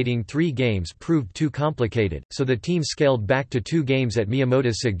coordinating 3 games proved too complicated, so the team scaled back to 2 games at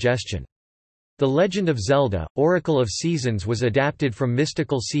Miyamoto's suggestion. The Legend of Zelda: Oracle of Seasons was adapted from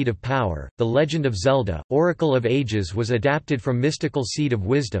Mystical Seed of Power, The Legend of Zelda: Oracle of Ages was adapted from Mystical Seed of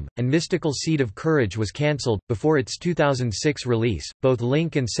Wisdom, and Mystical Seed of Courage was cancelled. Before its 2006 release, both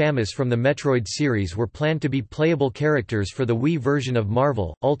Link and Samus from the Metroid series were planned to be playable characters for the Wii version of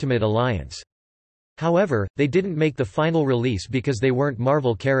Marvel: Ultimate Alliance. However, they didn't make the final release because they weren't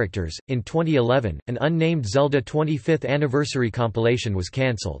Marvel characters. In 2011, an unnamed Zelda 25th anniversary compilation was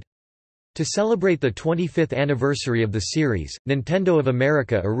cancelled. To celebrate the 25th anniversary of the series, Nintendo of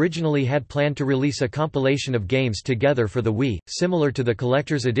America originally had planned to release a compilation of games together for the Wii, similar to the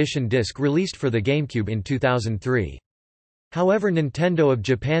Collector's Edition disc released for the GameCube in 2003. However, Nintendo of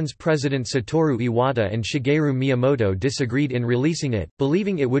Japan's president Satoru Iwata and Shigeru Miyamoto disagreed in releasing it,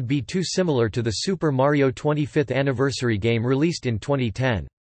 believing it would be too similar to the Super Mario 25th anniversary game released in 2010.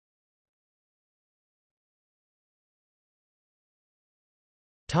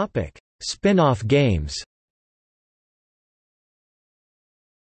 Spin-off games.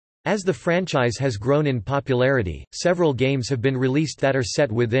 As the franchise has grown in popularity, several games have been released that are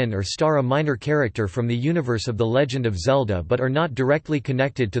set within or star a minor character from the universe of The Legend of Zelda but are not directly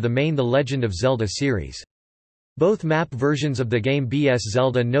connected to the main The Legend of Zelda series. Both map versions of the game BS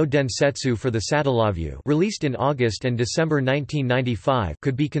Zelda no Densetsu for the Satellaview, released in August and December 1995,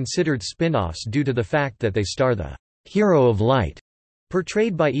 could be considered spin-offs due to the fact that they star the Hero of Light,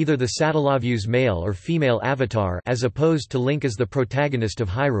 portrayed by either the Satellaview's male or female avatar, as opposed to Link as the protagonist of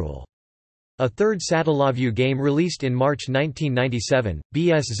Hyrule. A third Satellaview game released in March 1997,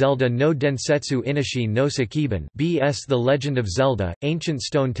 BS Zelda no Densetsu Inishi no Sakiban, BS The Legend of Zelda: Ancient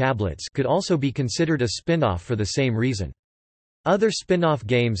Stone Tablets, could also be considered a spin-off for the same reason. Other spin-off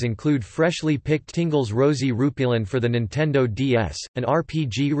games include freshly picked Tingle's Rosy Rupulin for the Nintendo DS, an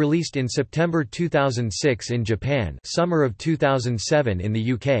RPG released in September 2006 in Japan, summer of 2007 in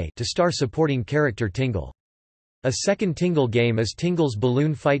the UK, to star supporting character Tingle. A second Tingle game is Tingle's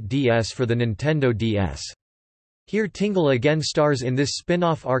Balloon Fight DS for the Nintendo DS. Here Tingle again stars in this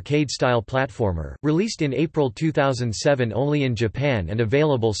spin-off arcade-style platformer, released in April 2007 only in Japan and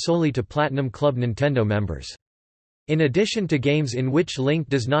available solely to Platinum Club Nintendo members. In addition to games in which Link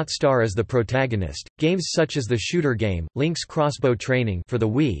does not star as the protagonist, games such as the shooter game, Link's Crossbow Training for the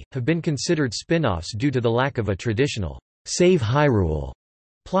Wii, have been considered spin-offs due to the lack of a traditional Save Hyrule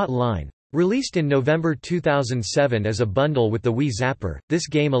plot line. Released in November 2007 as a bundle with the Wii Zapper, this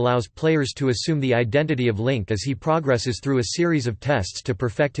game allows players to assume the identity of Link as he progresses through a series of tests to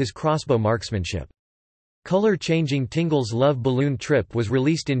perfect his crossbow marksmanship. Color-changing Tingle's Love Balloon Trip was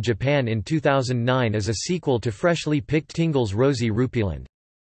released in Japan in 2009 as a sequel to freshly picked Tingle's Rosy Rupiland.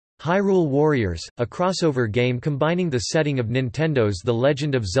 Hyrule Warriors, a crossover game combining the setting of Nintendo's The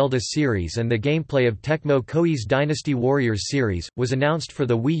Legend of Zelda series and the gameplay of Tecmo Koei's Dynasty Warriors series, was announced for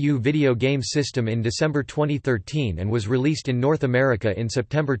the Wii U video game system in December 2013 and was released in North America in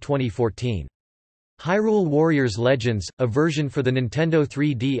September 2014. Hyrule Warriors Legends, a version for the Nintendo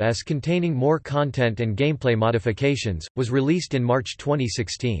 3DS containing more content and gameplay modifications, was released in March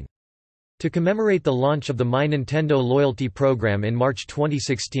 2016. To commemorate the launch of the My Nintendo loyalty program in March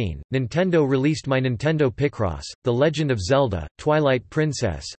 2016, Nintendo released My Nintendo Picross: The Legend of Zelda, Twilight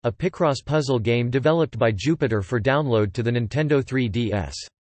Princess, a Picross puzzle game developed by Jupiter for download to the Nintendo 3DS.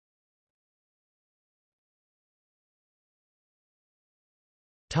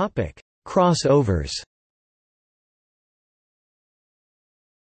 Crossovers.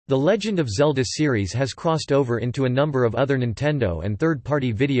 The Legend of Zelda series has crossed over into a number of other Nintendo and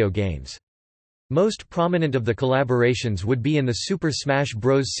third-party video games. Most prominent of the collaborations would be in the Super Smash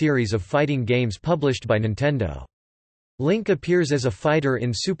Bros. Series of fighting games published by Nintendo. Link appears as a fighter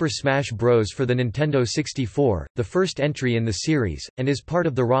in Super Smash Bros. For the Nintendo 64, the first entry in the series, and is part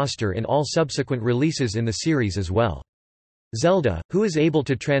of the roster in all subsequent releases in the series as well. Zelda, who is able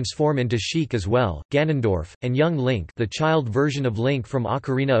to transform into Sheik as well, Ganondorf, and young Link, the child version of Link from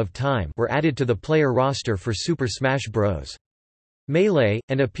Ocarina of Time, were added to the player roster for Super Smash Bros. Melee,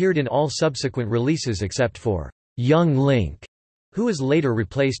 and appeared in all subsequent releases except for Young Link, who was later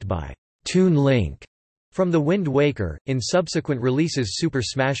replaced by Toon Link from The Wind Waker, in subsequent releases Super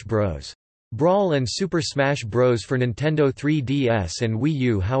Smash Bros. Brawl and Super Smash Bros. For Nintendo 3DS and Wii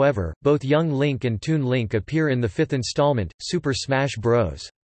U. However, both Young Link and Toon Link appear in the fifth installment, Super Smash Bros.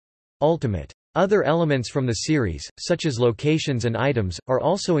 Ultimate. Other elements from the series, such as locations and items, are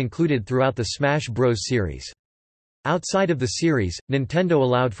also included throughout the Smash Bros. Series. Outside of the series, Nintendo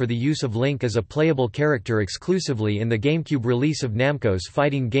allowed for the use of Link as a playable character exclusively in the GameCube release of Namco's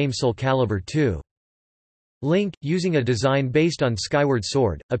fighting game Soul Calibur 2. Link, using a design based on Skyward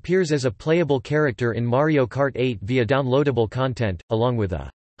Sword, appears as a playable character in Mario Kart 8 via downloadable content, along with a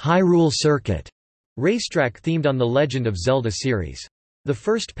Hyrule Circuit racetrack themed on the Legend of Zelda series. The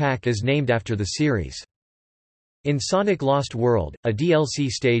first pack is named after the series. In Sonic Lost World, a DLC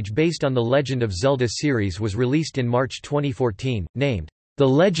stage based on the Legend of Zelda series was released in March 2014, named The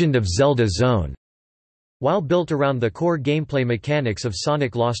Legend of Zelda Zone. While built around the core gameplay mechanics of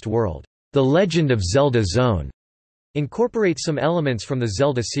Sonic Lost World, The Legend of Zelda Zone incorporates some elements from the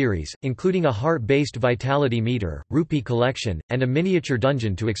Zelda series, including a heart-based vitality meter, rupee collection, and a miniature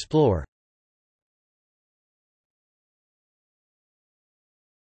dungeon to explore.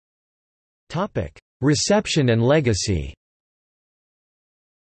 Reception and legacy.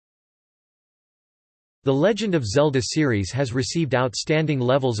 The Legend of Zelda series has received outstanding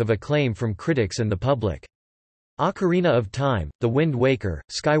levels of acclaim from critics and the public. Ocarina of Time, The Wind Waker,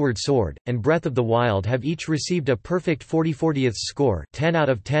 Skyward Sword, and Breath of the Wild have each received a perfect 40/40th score, 10 out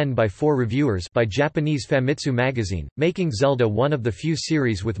of 10 by 4 reviewers by Japanese Famitsu magazine, making Zelda one of the few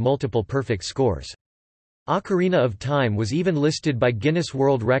series with multiple perfect scores. Ocarina of Time was even listed by Guinness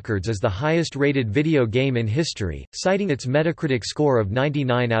World Records as the highest-rated video game in history, citing its Metacritic score of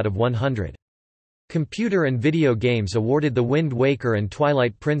 99 out of 100. Computer and Video Games awarded The Wind Waker and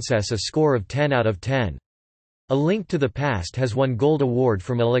Twilight Princess a score of 10 out of 10. A Link to the Past has won Gold Award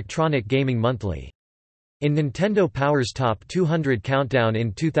from Electronic Gaming Monthly. In Nintendo Power's Top 200 countdown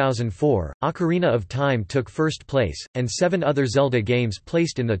in 2004, Ocarina of Time took first place, and 7 other Zelda games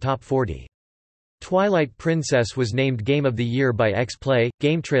placed in the top 40. Twilight Princess was named Game of the Year by X-Play,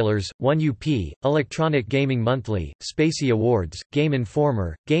 GameTrailers, 1UP, Electronic Gaming Monthly, Spacey Awards, Game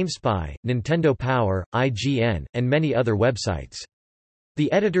Informer, GameSpy, Nintendo Power, IGN, and many other websites.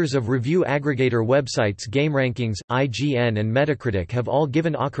 The editors of review aggregator websites GameRankings, IGN and Metacritic have all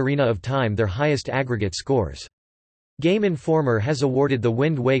given Ocarina of Time their highest aggregate scores. Game Informer has awarded The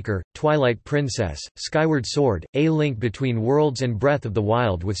Wind Waker, Twilight Princess, Skyward Sword, A Link Between Worlds and Breath of the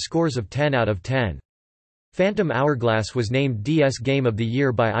Wild with scores of 10 out of 10. Phantom Hourglass was named DS Game of the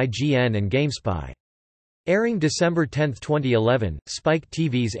Year by IGN and GameSpy. Airing December 10, 2011, Spike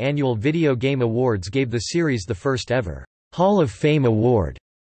TV's annual Video Game Awards gave the series the first ever Hall of Fame award,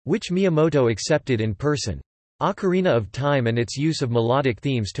 which Miyamoto accepted in person. Ocarina of Time and its use of melodic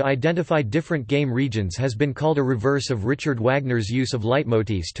themes to identify different game regions has been called a reverse of Richard Wagner's use of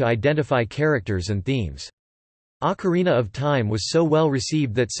leitmotifs to identify characters and themes. Ocarina of Time was so well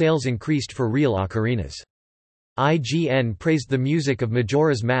received that sales increased for real ocarinas. IGN praised the music of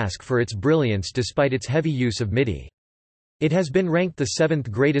Majora's Mask for its brilliance despite its heavy use of MIDI. It has been ranked the 7th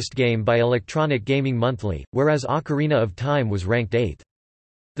greatest game by Electronic Gaming Monthly, whereas Ocarina of Time was ranked 8th.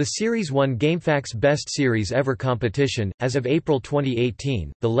 The series won GameFAQ's Best Series Ever competition. As of April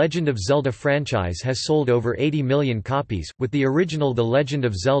 2018, the Legend of Zelda franchise has sold over 80 million copies, with the original The Legend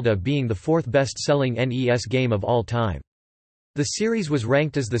of Zelda being the 4th best-selling NES game of all time. The series was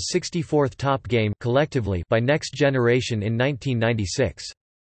ranked as the 64th top game collectively by Next Generation in 1996.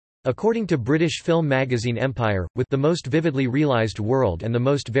 According to British film magazine Empire, with the most vividly realised world and the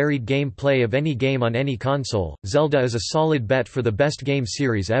most varied gameplay of any game on any console, Zelda is a solid bet for the best game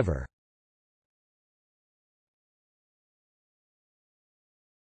series ever.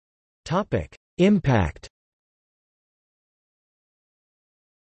 Impact.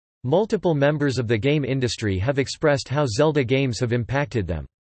 Multiple members of the game industry have expressed how Zelda games have impacted them.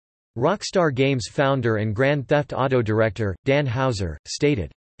 Rockstar Games founder and Grand Theft Auto director, Dan Houser,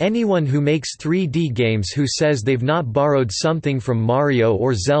 stated, "Anyone who makes 3D games who says they've not borrowed something from Mario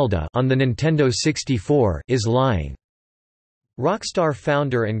or Zelda on the Nintendo 64 is lying." Rockstar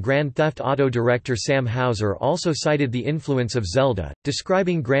founder and Grand Theft Auto director Sam Houser also cited the influence of Zelda,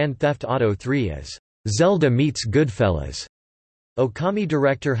 describing Grand Theft Auto 3 as Zelda meets Goodfellas. Okami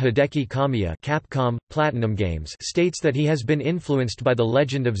director Hideki Kamiya, Capcom, Platinum Games, states that he has been influenced by the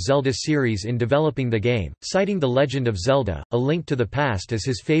Legend of Zelda series in developing the game, citing The Legend of Zelda: A Link to the Past as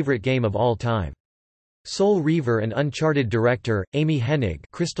his favorite game of all time. Soul Reaver and Uncharted director, Amy Hennig,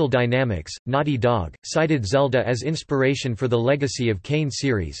 Crystal Dynamics, Naughty Dog, cited Zelda as inspiration for the Legacy of Kain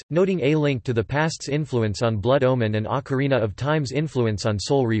series, noting A Link to the Past's influence on Blood Omen and Ocarina of Time's influence on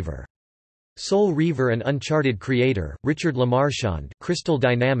Soul Reaver. Soul Reaver and Uncharted creator, Richard Lamarchand, Crystal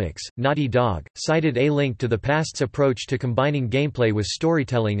Dynamics, Naughty Dog, cited A Link to the Past's approach to combining gameplay with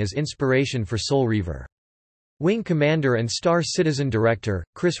storytelling as inspiration for Soul Reaver. Wing Commander and Star Citizen director,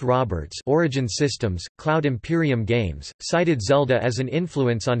 Chris Roberts, Origin Systems, Cloud Imperium Games, cited Zelda as an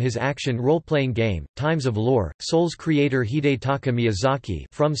influence on his action role-playing game, Times of Lore. Soul's creator Hidetaka Miyazaki,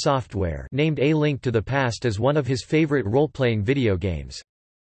 From Software, named A Link to the Past as one of his favorite role-playing video games.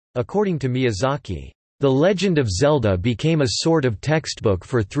 According to Miyazaki, "The Legend of Zelda became a sort of textbook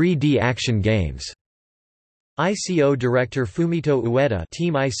for 3D action games." ICO director Fumito Ueda,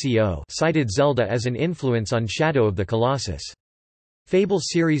 Team ICO, cited Zelda as an influence on Shadow of the Colossus. Fable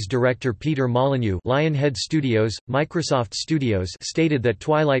series director Peter Molyneux, Lionhead Studios, Microsoft Studios, stated that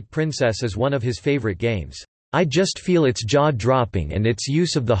Twilight Princess is one of his favorite games. "I just feel it's jaw-dropping and its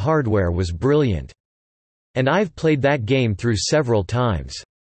use of the hardware was brilliant. And I've played that game through several times,"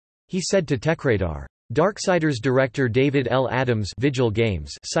 he said to TechRadar. Darksiders director David L. Adams, Vigil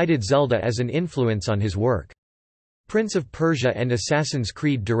Games, cited Zelda as an influence on his work. Prince of Persia and Assassin's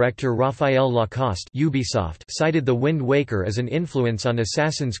Creed director Raphael Lacoste, Ubisoft, cited The Wind Waker as an influence on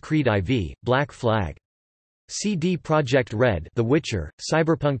Assassin's Creed IV, Black Flag. CD Projekt Red, The Witcher,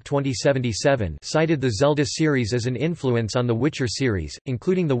 Cyberpunk 2077, cited the Zelda series as an influence on the Witcher series,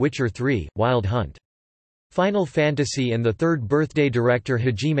 including The Witcher 3, Wild Hunt. Final Fantasy and the Third Birthday director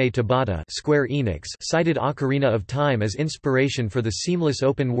Hajime Tabata, Square Enix, cited Ocarina of Time as inspiration for the seamless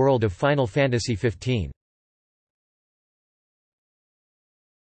open world of Final Fantasy XV.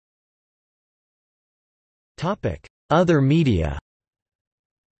 Other media.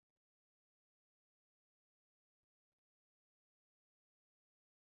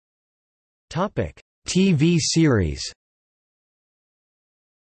 TV series.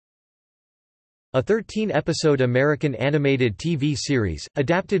 A 13-episode American animated TV series,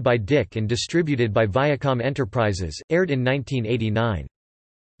 adapted by Dick and distributed by Viacom Enterprises, aired in 1989.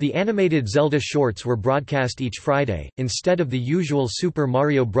 The animated Zelda shorts were broadcast each Friday, instead of the usual Super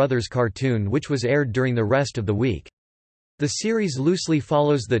Mario Bros. Cartoon which was aired during the rest of the week. The series loosely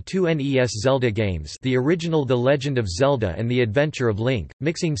follows the two NES Zelda games, the original The Legend of Zelda and The Adventure of Link,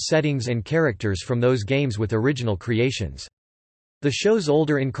 mixing settings and characters from those games with original creations. The show's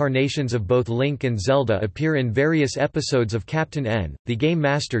older incarnations of both Link and Zelda appear in various episodes of Captain N, the Game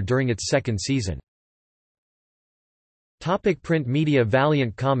Master during its second season. Print media.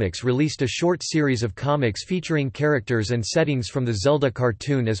 Valiant Comics released a short series of comics featuring characters and settings from the Zelda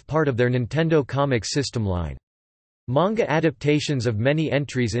cartoon as part of their Nintendo Comics System line. Manga adaptations of many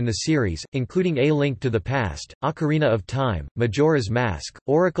entries in the series, including A Link to the Past, Ocarina of Time, Majora's Mask,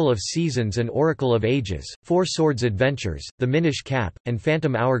 Oracle of Seasons and Oracle of Ages, Four Swords Adventures, The Minish Cap, and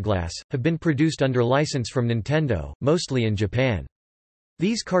Phantom Hourglass, have been produced under license from Nintendo, mostly in Japan.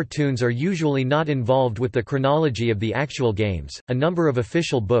 These cartoons are usually not involved with the chronology of the actual games. A number of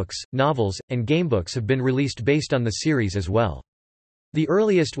official books, novels, and gamebooks have been released based on the series as well. The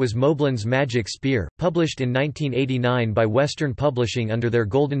earliest was Moblin's Magic Spear, published in 1989 by Western Publishing under their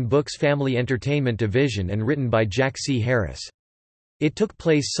Golden Books Family Entertainment division and written by Jack C. Harris. It took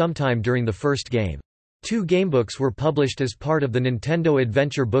place sometime during the first game. 2 gamebooks were published as part of the Nintendo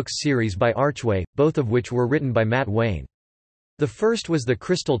Adventure Books series by Archway, both of which were written by Matt Wayne. The first was The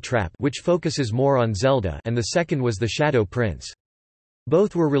Crystal Trap, which focuses more on Zelda, and the second was The Shadow Prince.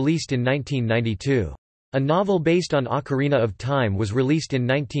 Both were released in 1992. A novel based on Ocarina of Time was released in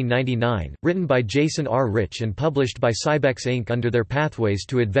 1999, written by Jason R. Rich and published by Cybex Inc. under their Pathways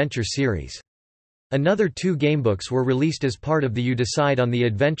to Adventure series. Another 2 gamebooks were released as part of the You Decide on the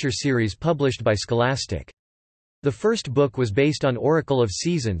Adventure series published by Scholastic. The first book was based on Oracle of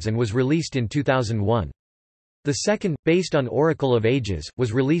Seasons and was released in 2001. The second, based on Oracle of Ages,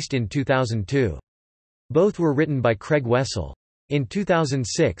 was released in 2002. Both were written by Craig Wessel. In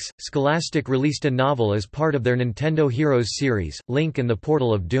 2006, Scholastic released a novel as part of their Nintendo Heroes series, Link and the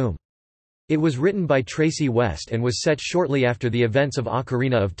Portal of Doom. It was written by Tracy West and was set shortly after the events of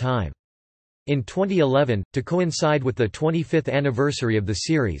Ocarina of Time. In 2011, to coincide with the 25th anniversary of the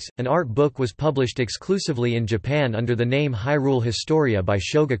series, an art book was published exclusively in Japan under the name Hyrule Historia by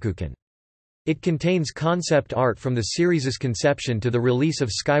Shogakukan. It contains concept art from the series' conception to the release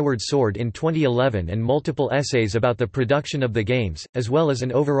of Skyward Sword in 2011 and multiple essays about the production of the games, as well as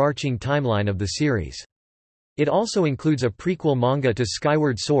an overarching timeline of the series. It also includes a prequel manga to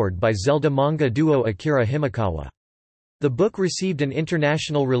Skyward Sword by Zelda manga duo Akira Himekawa. The book received an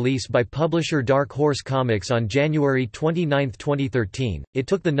international release by publisher Dark Horse Comics on January 29, 2013. It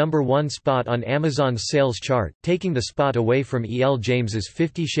took the number 1 spot on Amazon's sales chart, taking the spot away from E. L. James's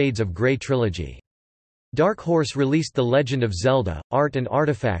 50 Shades of Grey trilogy. Dark Horse released The Legend of Zelda, Art and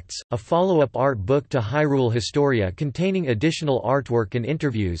Artifacts, a follow-up art book to Hyrule Historia containing additional artwork and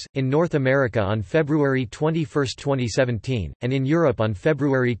interviews, in North America on February 21, 2017, and in Europe on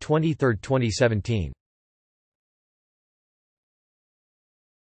February 23, 2017.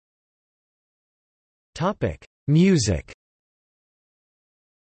 Music.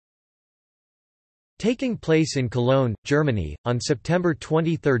 Taking place in Cologne, Germany, on September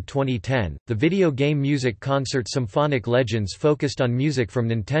 23, 2010, the video game music concert Symphonic Legends focused on music from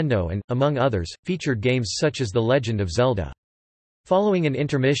Nintendo and, among others, featured games such as The Legend of Zelda. Following an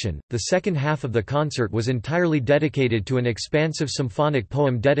intermission, the second half of the concert was entirely dedicated to an expansive symphonic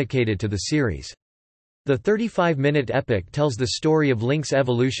poem dedicated to the series. The 35-minute epic tells the story of Link's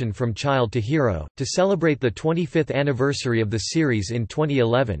evolution from child to hero. To celebrate the 25th anniversary of the series in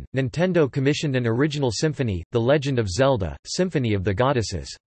 2011, Nintendo commissioned an original symphony, The Legend of Zelda: Symphony of the Goddesses.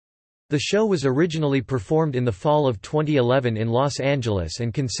 The show was originally performed in the fall of 2011 in Los Angeles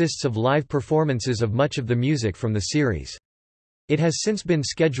and consists of live performances of much of the music from the series. It has since been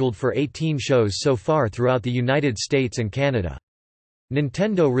scheduled for 18 shows so far throughout the United States and Canada.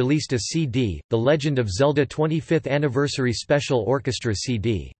 Nintendo released a CD, The Legend of Zelda 25th Anniversary Special Orchestra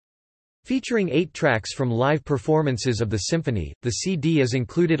CD. Featuring 8 tracks from live performances of the symphony, the CD is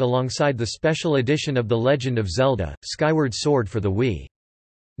included alongside the special edition of The Legend of Zelda: Skyward Sword for the Wii.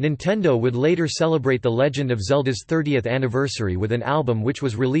 Nintendo would later celebrate The Legend of Zelda's 30th anniversary with an album which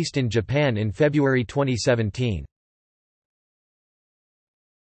was released in Japan in February 2017.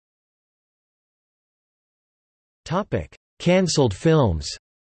 Cancelled films.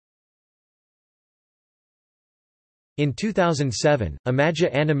 In 2007,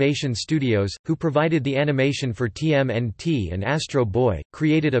 Imagia Animation Studios, who provided the animation for TMNT and Astro Boy,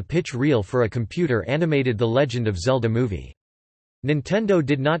 created a pitch reel for a computer-animated The Legend of Zelda movie. Nintendo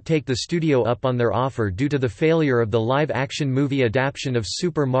did not take the studio up on their offer due to the failure of the live-action movie adaptation of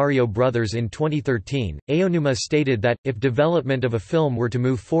Super Mario Bros. In 2013. Aonuma stated that, if development of a film were to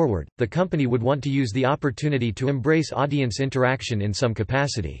move forward, the company would want to use the opportunity to embrace audience interaction in some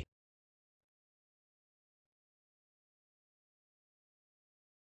capacity.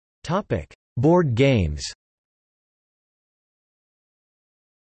 Board games.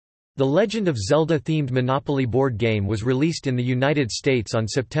 The Legend of Zelda-themed Monopoly board game was released in the United States on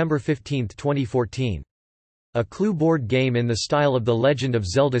September 15, 2014. A Clue board game in the style of the Legend of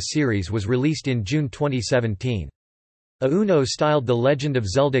Zelda series was released in June 2017. A Uno-styled The Legend of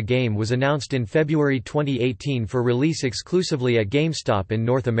Zelda game was announced in February 2018 for release exclusively at GameStop in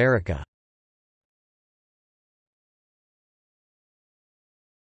North America.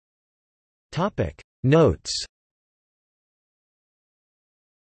 Notes.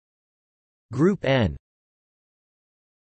 Group N